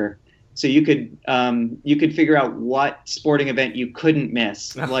blocker. So you could figure out what sporting event you couldn't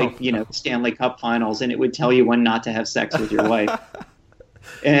miss, like, Stanley Cup finals, and it would tell you when not to have sex with your wife.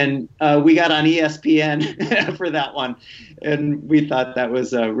 And we got on ESPN for that one, and we thought that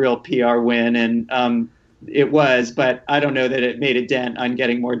was a real PR win, and it was, but I don't know that it made a dent on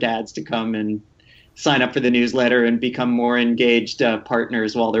getting more dads to come and sign up for the newsletter and become more engaged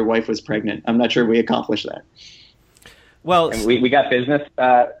partners while their wife was pregnant. I'm not sure we accomplished that. Well, and we got business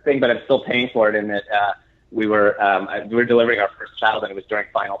thing, but I'm still paying for it in that we were delivering our first child, and it was during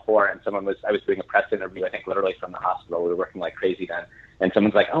Final Four, and I was doing a press interview, I think literally from the hospital. We were working like crazy then. And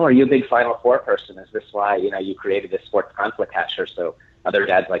someone's like, "Oh, are you a big Final Four person? Is this why, you created this sports conflict catcher so other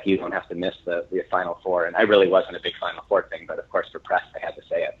dads like you don't have to miss the Final Four?" And I really wasn't a big Final Four thing, but of course for press I had to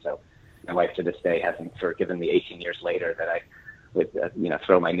say it. So my wife to this day hasn't forgiven me 18 years later that I would,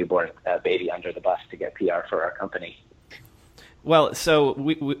 throw my newborn baby under the bus to get PR for our company. Well, so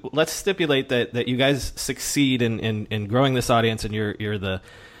we let's stipulate that you guys succeed in growing this audience, and you're the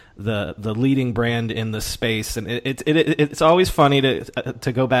leading brand in the space, and it's always funny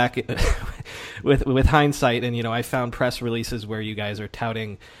to go back with hindsight, and I found press releases where you guys are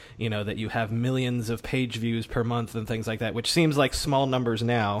touting that you have millions of page views per month and things like that, which seems like small numbers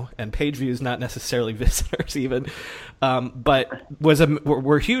now, and page views not necessarily visitors even, but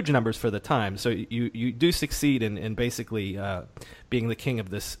were huge numbers for the time. So you do succeed in basically being the king of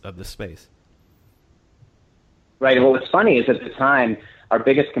this space. Right. Well, what's funny is at the time, our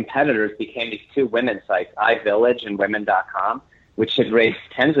biggest competitors became these two women's sites, iVillage and Women.com, which had raised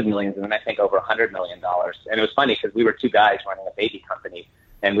tens of millions, and then I think over $100 million. And it was funny because we were two guys running a baby company,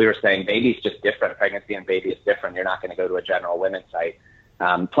 and we were saying baby's just different. Pregnancy and baby is different. You're not going to go to a general women's site.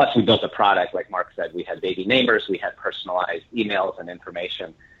 Plus, we built a product, like Mark said. We had baby namers. We had personalized emails and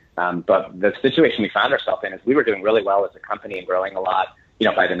information. But the situation we found ourselves in is we were doing really well as a company and growing a lot,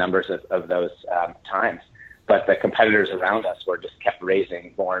 by the numbers of those times. But the competitors around us were just kept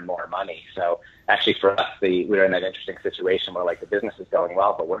raising more and more money. So actually for us, we were in that interesting situation where the business is going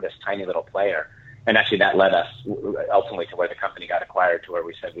well, but we're this tiny little player. And actually that led us ultimately to where the company got acquired, to where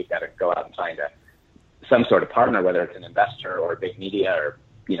we said we've got to go out and find some sort of partner, whether it's an investor or big media or,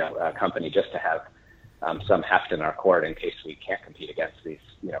 a company, just to have some heft in our court in case we can't compete against these,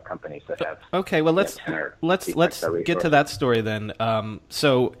 companies that have. Okay, well, let's get to that story then.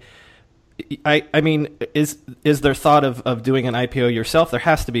 So I mean, is there thought of doing an IPO yourself? There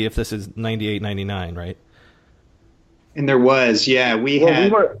has to be if this is $98.99, right? And there was, yeah.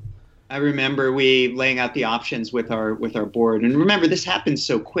 I remember we laying out the options with our board. And remember, this happened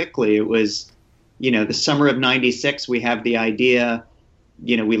so quickly. It was, the summer of 96, we have the idea,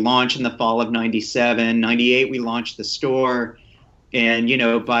 we launch in the fall of 97, 98, we launched the store. And,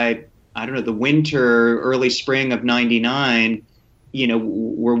 by, the winter, early spring of 99,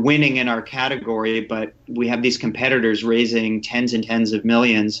 we're winning in our category, but we have these competitors raising tens and tens of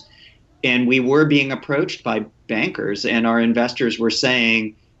millions. And we were being approached by bankers, and our investors were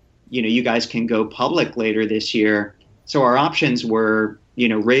saying, you guys can go public later this year. So our options were,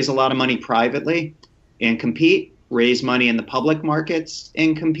 raise a lot of money privately and compete, raise money in the public markets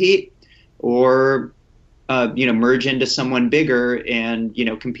and compete, or, merge into someone bigger and,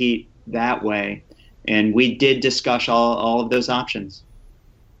 compete that way. And we did discuss all of those options.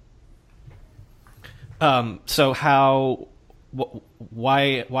 So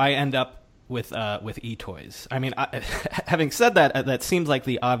why end up with eToys? I mean, having said that, that seems like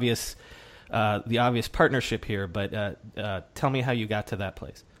the obvious partnership here. But tell me how you got to that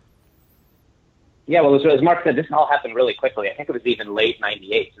place. Yeah, well, as Mark said, this all happened really quickly. I think it was even late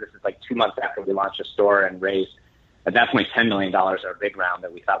 '98. So this is like 2 months after we launched a store and raised, at that point, $10 million, our big round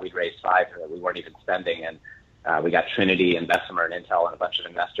that we thought we'd raise $5 million that we weren't even spending. And we got Trinity and Bessemer and Intel and a bunch of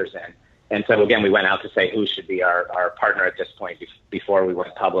investors in. And so, again, we went out to say who should be our partner at this point before we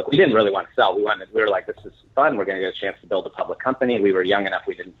went public. We didn't really want to sell. We were like, this is fun. We're going to get a chance to build a public company. We were young enough.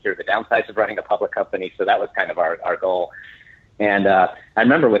 We didn't hear the downsides of running a public company. So that was kind of our goal. And I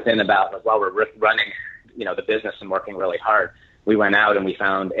remember while we're running, the business and working really hard, we went out and we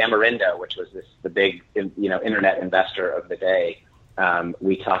found Amarindo, which was the big, internet investor of the day.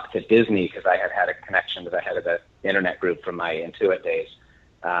 We talked to Disney because I had a connection with the head of the internet group from my Intuit days.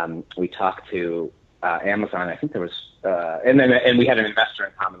 We talked to Amazon. I think there was, and we had an investor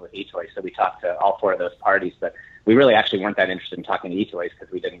in common with eToys. So we talked to all 4 of those parties, but we really actually weren't that interested in talking to eToys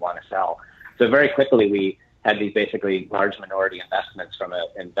because we didn't want to sell. So very quickly we had these basically large minority investments from an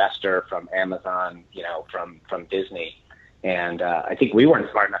investor, from Amazon, from Disney. And I think we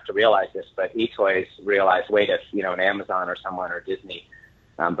weren't smart enough to realize this, but eToys realized, wait, if, an Amazon or someone or Disney,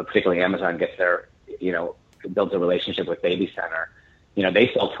 but particularly Amazon gets builds a relationship with BabyCenter,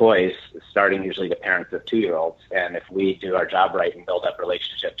 they sell toys starting usually to parents of 2-year-olds. And if we do our job right and build up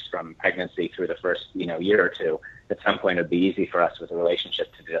relationships from pregnancy through the first, year or two, at some point it'd be easy for us with a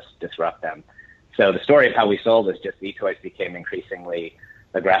relationship to just disrupt them. So the story of how we sold is just eToys became increasingly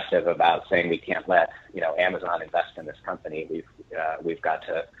aggressive about saying we can't let, Amazon invest in this company. We've got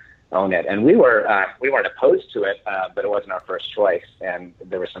to own it. And we weren't opposed to it, but it wasn't our first choice. And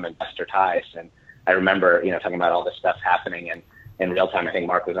there were some investor ties. And I remember, talking about all this stuff happening, and in real time, I think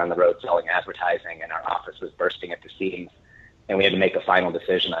Mark was on the road selling advertising, and our office was bursting at the seams. And we had to make a final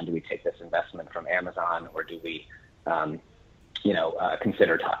decision on, do we take this investment from Amazon, or do we,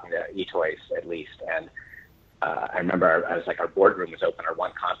 consider talking to eToys at least. And I remember our boardroom was open, our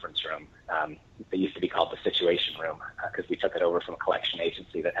one conference room. It used to be called the Situation Room because we took it over from a collection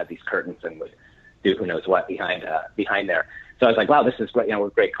agency that had these curtains and would do who knows what behind there. So I was like, wow, this is great.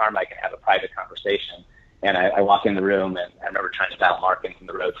 With great karma, I can have a private conversation. And I walk in the room, and I remember trying to dial Mark in from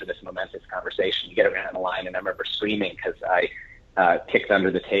the road for this momentous conversation to get around the line. And I remember screaming because I kicked under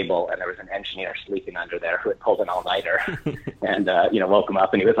the table, and there was an engineer sleeping under there who had pulled an all-nighter and, woke him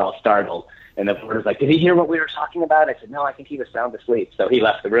up, and he was all startled. And the board was like, did he hear what we were talking about? I said, no, I think he was sound asleep. So he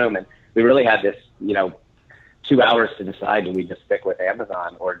left the room, and we really had this, 2 hours to decide, do we just stick with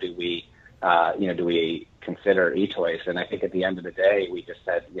Amazon, or do we consider eToys? And I think at the end of the day, we just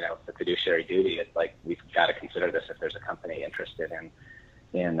said, the fiduciary duty, it's like, we've got to consider this if there's a company interested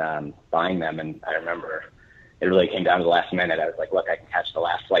in buying them. And I remember it really came down to the last minute. I was like, look, I can catch the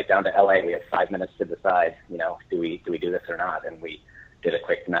last flight down to LA. We have 5 minutes to decide, do we do this or not? And we did a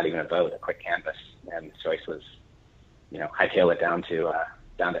quick, not even a vote, a quick canvas. And the choice was, hightail it down to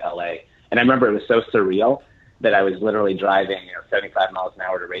LA. And I remember it was so surreal that I was literally driving, 75 miles an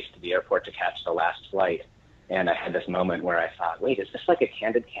hour to race to the airport to catch the last flight. And I had this moment where I thought, wait, is this like a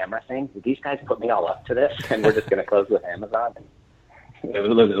candid camera thing? Did these guys put me all up to this? And we're just going to close with Amazon? And it was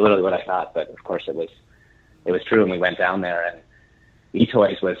literally what I thought. But of course it was true. And we went down there, and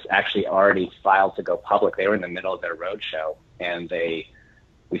eToys was actually already filed to go public. They were in the middle of their roadshow, and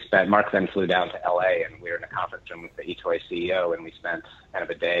Mark then flew down to LA, and we were in a conference room with the eToys CEO, and we spent kind of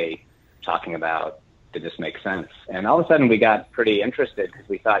a day talking about, did this make sense? And all of a sudden we got pretty interested because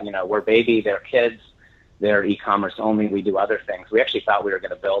we thought, we're baby, they're kids, they're e-commerce only, we do other things. We actually thought we were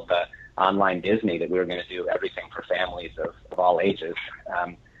going to build the online Disney, that we were going to do everything for families of all ages.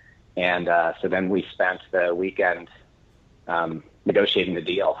 So then we spent the weekend negotiating the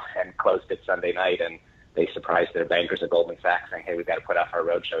deal and closed it Sunday night, and they surprised their bankers at Goldman Sachs saying, hey, we've got to put off our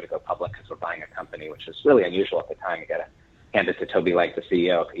roadshow to go public because we're buying a company, which was really unusual at the time. You got to hand it to Toby Lang, the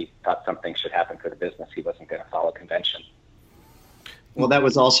CEO. He thought something should happen for the business. He wasn't going to follow convention. Well, that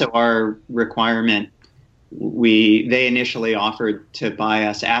was also our requirement. They initially offered to buy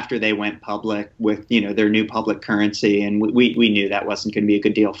us after they went public with, their new public currency, and we knew that wasn't going to be a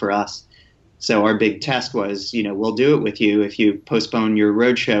good deal for us. So our big test was, we'll do it with you if you postpone your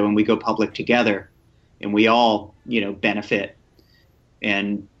roadshow and we go public together, and we all, benefit.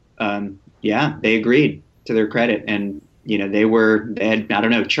 And they agreed, to their credit. And they had, I don't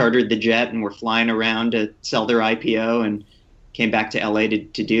know, chartered the jet and were flying around to sell their IPO and came back to LA to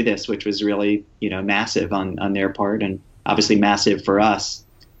do this, which was really, massive on their part, and obviously massive for us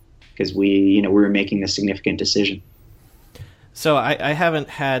because we were making a significant decision. So I haven't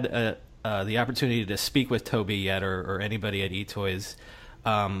had the opportunity to speak with Toby yet, or anybody at eToys,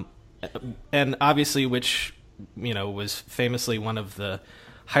 and obviously, which was famously one of the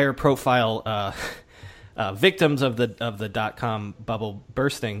higher profile victims of the .com bubble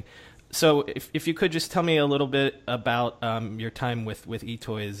bursting. So if you could just tell me a little bit about your time with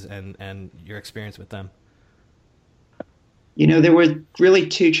eToys and your experience with them. There were really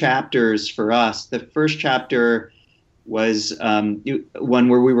two chapters for us. The first chapter was one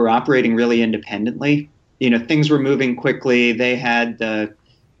where we were operating really independently. Things were moving quickly. They had the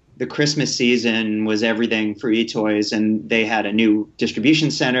Christmas season was everything for eToys, and they had a new distribution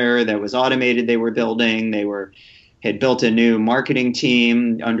center that was automated. They were building. They had built a new marketing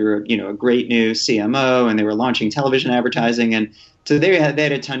team under a great new CMO, and they were launching television advertising, and so they had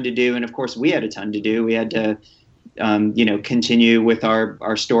a ton to do. And of course, we had a ton to do. We had to continue with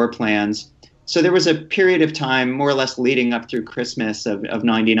our store plans. So there was a period of time, more or less leading up through Christmas of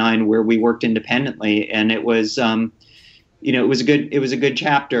 '99, where we worked independently, and it was it was a good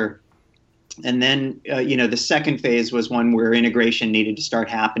chapter. And then the second phase was one where integration needed to start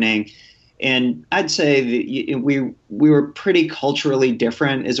happening. And I'd say that we were pretty culturally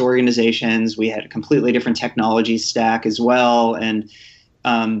different as organizations. We had a completely different technology stack as well, and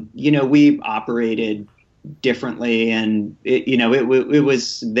we operated differently. And it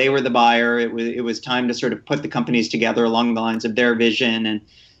was, they were the buyer. It was time to sort of put the companies together along the lines of their vision. And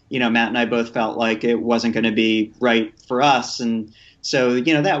Matt and I both felt like it wasn't going to be right for us, and so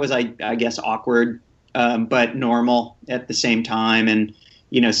that was I guess awkward, but normal at the same time. And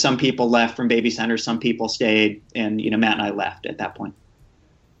some people left from BabyCenter, some people stayed, and Matt and I left at that point.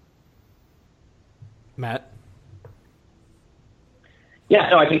 Matt? Yeah,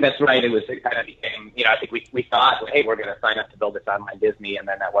 no, I think that's right. It kind of became, I think we thought, hey, we're going to sign up to build this online Disney, and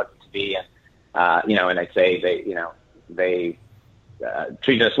then that wasn't to be. And and I'd say they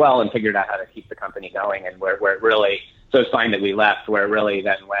treated us well and figured out how to keep the company going. And where it really, so it's fine that we left. Where it really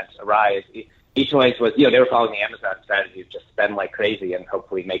then went awry, eToys was, they were following the Amazon strategy of just spend like crazy and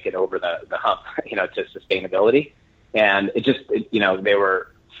hopefully make it over the hump, to sustainability. And they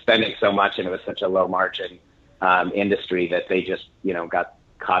were spending so much, and it was such a low margin industry that they just, got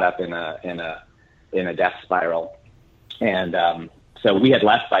caught up in a death spiral. And so we had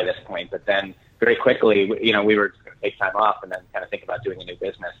left by this point, but then very quickly, we were just going to take time off and then kind of think about doing a new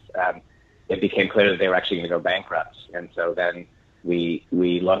business. It became clear that they were actually going to go bankrupt. And so then we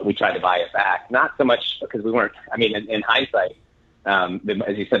tried to buy it back, not so much because we weren't, in hindsight,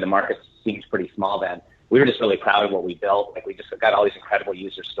 as you said, the market seemed pretty small then. We were just really proud of what we built. Like, we just got all these incredible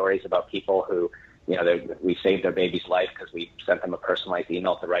user stories about people who, we saved their baby's life because we sent them a personalized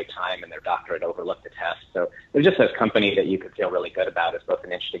email at the right time and their doctor had overlooked the test. So it was just a company that you could feel really good about as both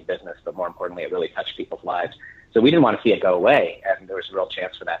an interesting business, but more importantly, it really touched people's lives. So we didn't want to see it go away, and there was a real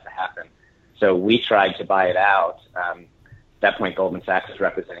chance for that to happen. So we tried to buy it out. At that point, Goldman Sachs was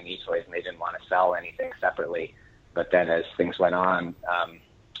representing eToys, and they didn't want to sell anything separately. But then as things went on,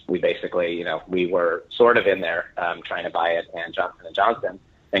 we basically, we were sort of in there trying to buy it, and Johnson & Johnson,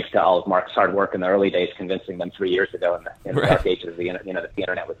 thanks to all of Mark's hard work in the early days, convincing them 3 years ago in the dark ages of the internet, that the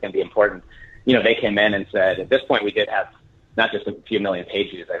internet was going to be important. They came in and said, at this point, we did have not just a few million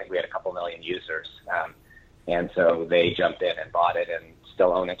page views. I think we had a couple million users. And so they jumped in and bought it and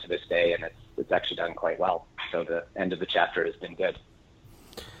still own it to this day. And it's actually done quite well. So the end of the chapter has been good.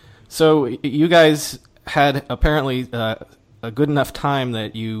 So you guys had apparently a good enough time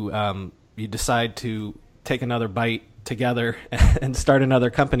that you decide to take another bite together and start another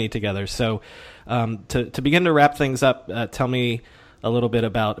company together. So to begin to wrap things up, tell me a little bit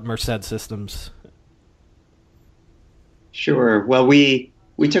about Merced Systems. Sure. Well, we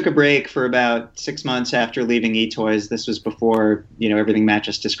took a break for about 6 months after leaving eToys. This was before, everything Matt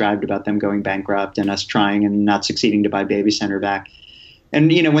just described about them going bankrupt and us trying and not succeeding to buy BabyCenter back.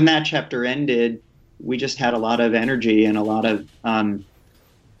 And, when that chapter ended, we just had a lot of energy and a lot of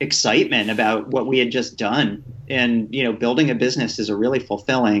excitement about what we had just done. And, building a business is a really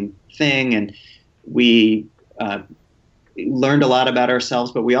fulfilling thing. And we learned a lot about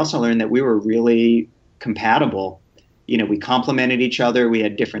ourselves, but we also learned that we were really compatible. We complemented each other. We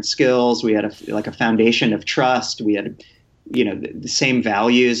had different skills. We had a foundation of trust. We had the same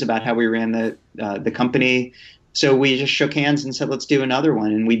values about how we ran the company. So we just shook hands and said, let's do another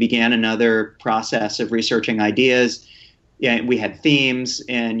one. And we began another process of researching ideas. Yeah, we had themes,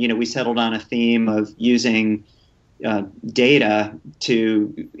 and we settled on a theme of using data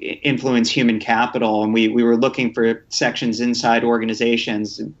to influence human capital. And we were looking for sections inside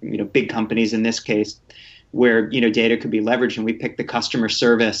organizations, big companies in this case, where data could be leveraged. And we picked the customer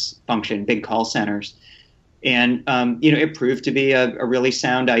service function, big call centers. And, it proved to be a really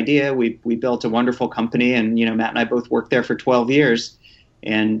sound idea. We built a wonderful company, and, Matt and I both worked there for 12 years.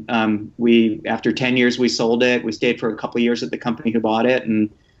 And after 10 years, we sold it. We stayed for a couple of years at the company who bought it. And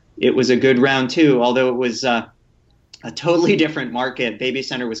it was a good round too, although it was a totally different market.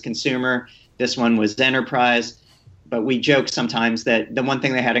 BabyCenter was consumer. This one was enterprise. But we joke sometimes that the one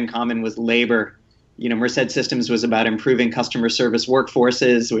thing they had in common was labor. Merced Systems was about improving customer service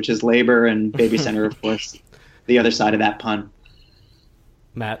workforces, which is labor, and BabyCenter, of course, the other side of that pun.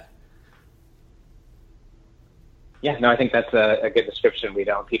 Matt? Yeah, no, I think that's a good description.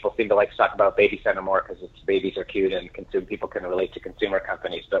 People seem to like to talk about BabyCenter more because babies are cute and people can relate to consumer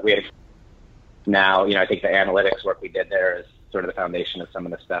companies. But now, I think the analytics work we did there is sort of the foundation of some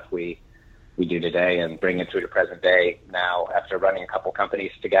of the stuff we do today, and bring it through to present day. Now, after running a couple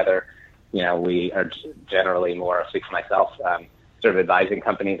companies together, we are generally more, speak for myself, sort of advising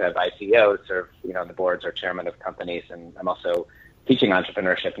companies. I advise CEOs, serve, on the boards or chairman of companies, and I'm also teaching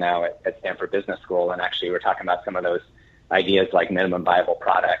entrepreneurship now at Stanford Business School. And actually, we're talking about some of those ideas like minimum viable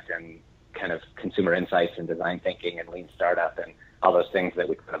product and kind of consumer insights and design thinking and lean startup and all those things that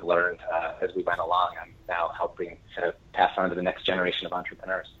we kind of learned as we went along. I'm now helping to pass on to the next generation of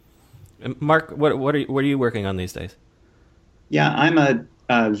entrepreneurs. Mark, what are you working on these days? Yeah, I'm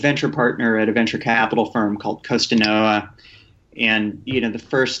a venture partner at a venture capital firm called Costa Noa. And, the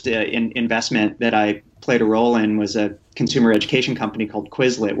first investment that I played a role in was a consumer education company called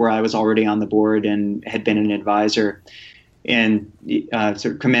Quizlet, where I was already on the board and had been an advisor. And sort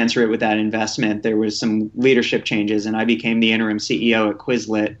of commensurate with that investment, there was some leadership changes, and I became the interim CEO at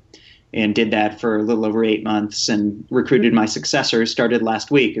Quizlet and did that for a little over 8 months and recruited my successor. Started last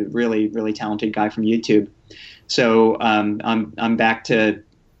week, a really, really talented guy from YouTube. So I'm back to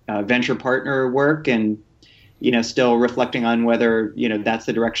venture partner work, and still reflecting on whether that's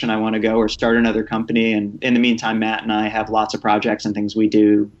the direction I want to go or start another company. And in the meantime, Matt and I have lots of projects and things we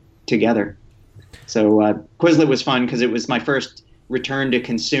do together. So Quizlet was fun because it was my first return to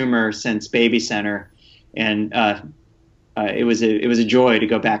consumer since BabyCenter, and it was a joy to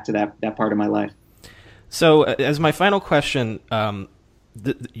go back to that part of my life. So as my final question,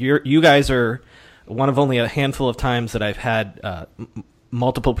 you guys are one of only a handful of times that I've had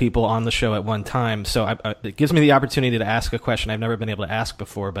multiple people on the show at one time. So it gives me the opportunity to ask a question I've never been able to ask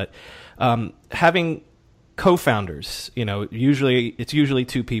before. But having co-founders, it's usually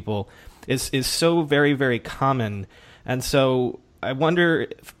two people, is so very, very common. And so I wonder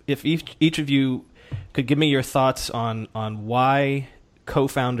if each of you could give me your thoughts on why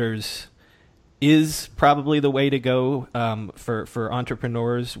co-founders is probably the way to go for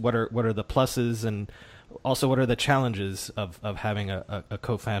entrepreneurs. What are the pluses, and also what are the challenges of having a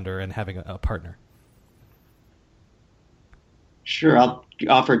co-founder and having a partner? Sure. I'll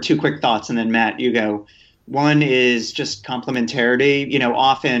offer two quick thoughts, and then Matt, you go. One is just complementarity.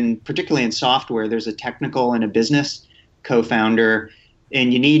 Often, particularly in software, there's a technical and a business co-founder,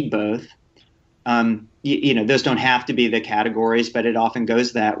 and you need both. Those don't have to be the categories, but it often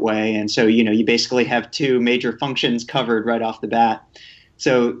goes that way. And so, you basically have two major functions covered right off the bat.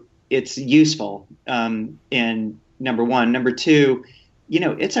 So it's useful. And number one. Number two,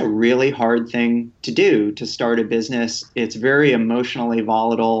 it's a really hard thing to do, to start a business. It's very emotionally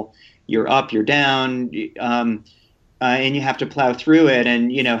volatile. You're up, you're down, and you have to plow through it.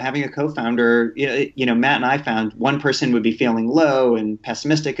 And, having a co-founder, Matt and I found one person would be feeling low and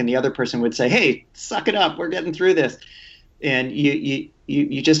pessimistic, and the other person would say, hey, suck it up, we're getting through this. And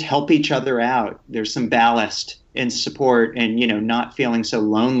you just help each other out. There's some ballast and support, and, not feeling so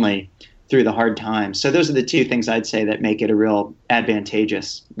lonely through the hard times. So those are the two things I'd say that make it a real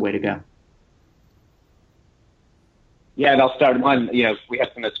advantageous way to go. Yeah, and I'll start one. We have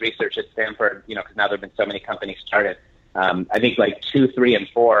some of this research at Stanford, because now there have been so many companies started. I think like 2, 3, and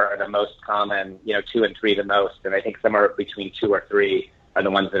 4 are the most common, 2 and 3 the most. And I think somewhere between 2 or 3 are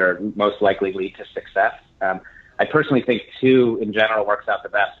the ones that are most likely lead to success. I personally think 2 in general works out the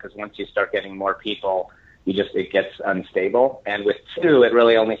best, because once you start getting more people, it gets unstable. And with 2, it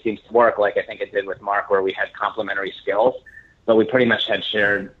really only seems to work like I think it did with Mark, where we had complementary skills. But we pretty much had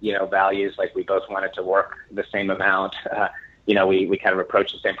shared, values, like we both wanted to work the same amount. We kind of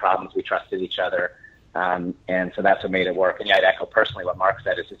approached the same problems. We trusted each other. And so that's what made it work. And yeah, I'd echo personally what Mark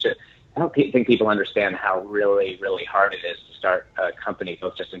said. It's just, I don't think people understand how really, really hard it is to start a company,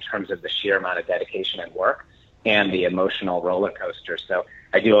 both just in terms of the sheer amount of dedication and work and the emotional roller coaster. So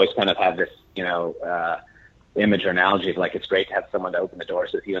I do always kind of have this, image or analogy of like, it's great to have someone to open the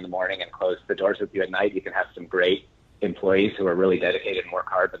doors with you in the morning and close the doors with you at night. You can have some great employees who are really dedicated and work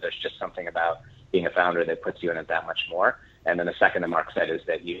hard, but there's just something about being a founder that puts you in it that much more. And then the second that Mark said is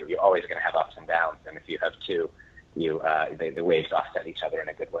that you're always going to have ups and downs. And if you have two, the waves offset each other in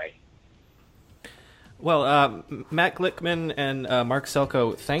a good way. Well, Matt Glickman and Mark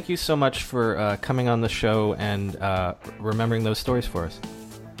Selcow, thank you so much for coming on the show and remembering those stories for us.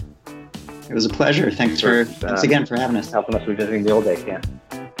 It was a pleasure. Thanks again for having us. Helping us revisiting the old days, yeah.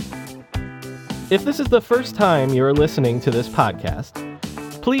 If this is the first time you're listening to this podcast,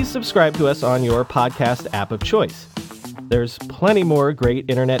 please subscribe to us on your podcast app of choice. There's plenty more great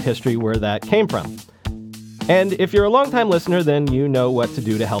internet history where that came from. And if you're a longtime listener, then you know what to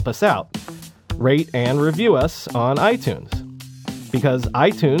do to help us out. Rate and review us on iTunes. Because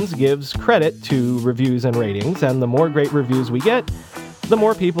iTunes gives credit to reviews and ratings, and the more great reviews we get, the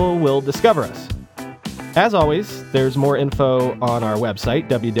more people will discover us. As always, there's more info on our website,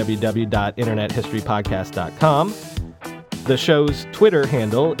 www.internethistorypodcast.com. The show's Twitter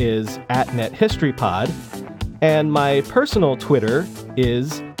handle is @NetHistoryPod, and my personal Twitter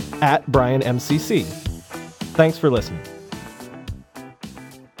is @BrianMCC. Thanks for listening.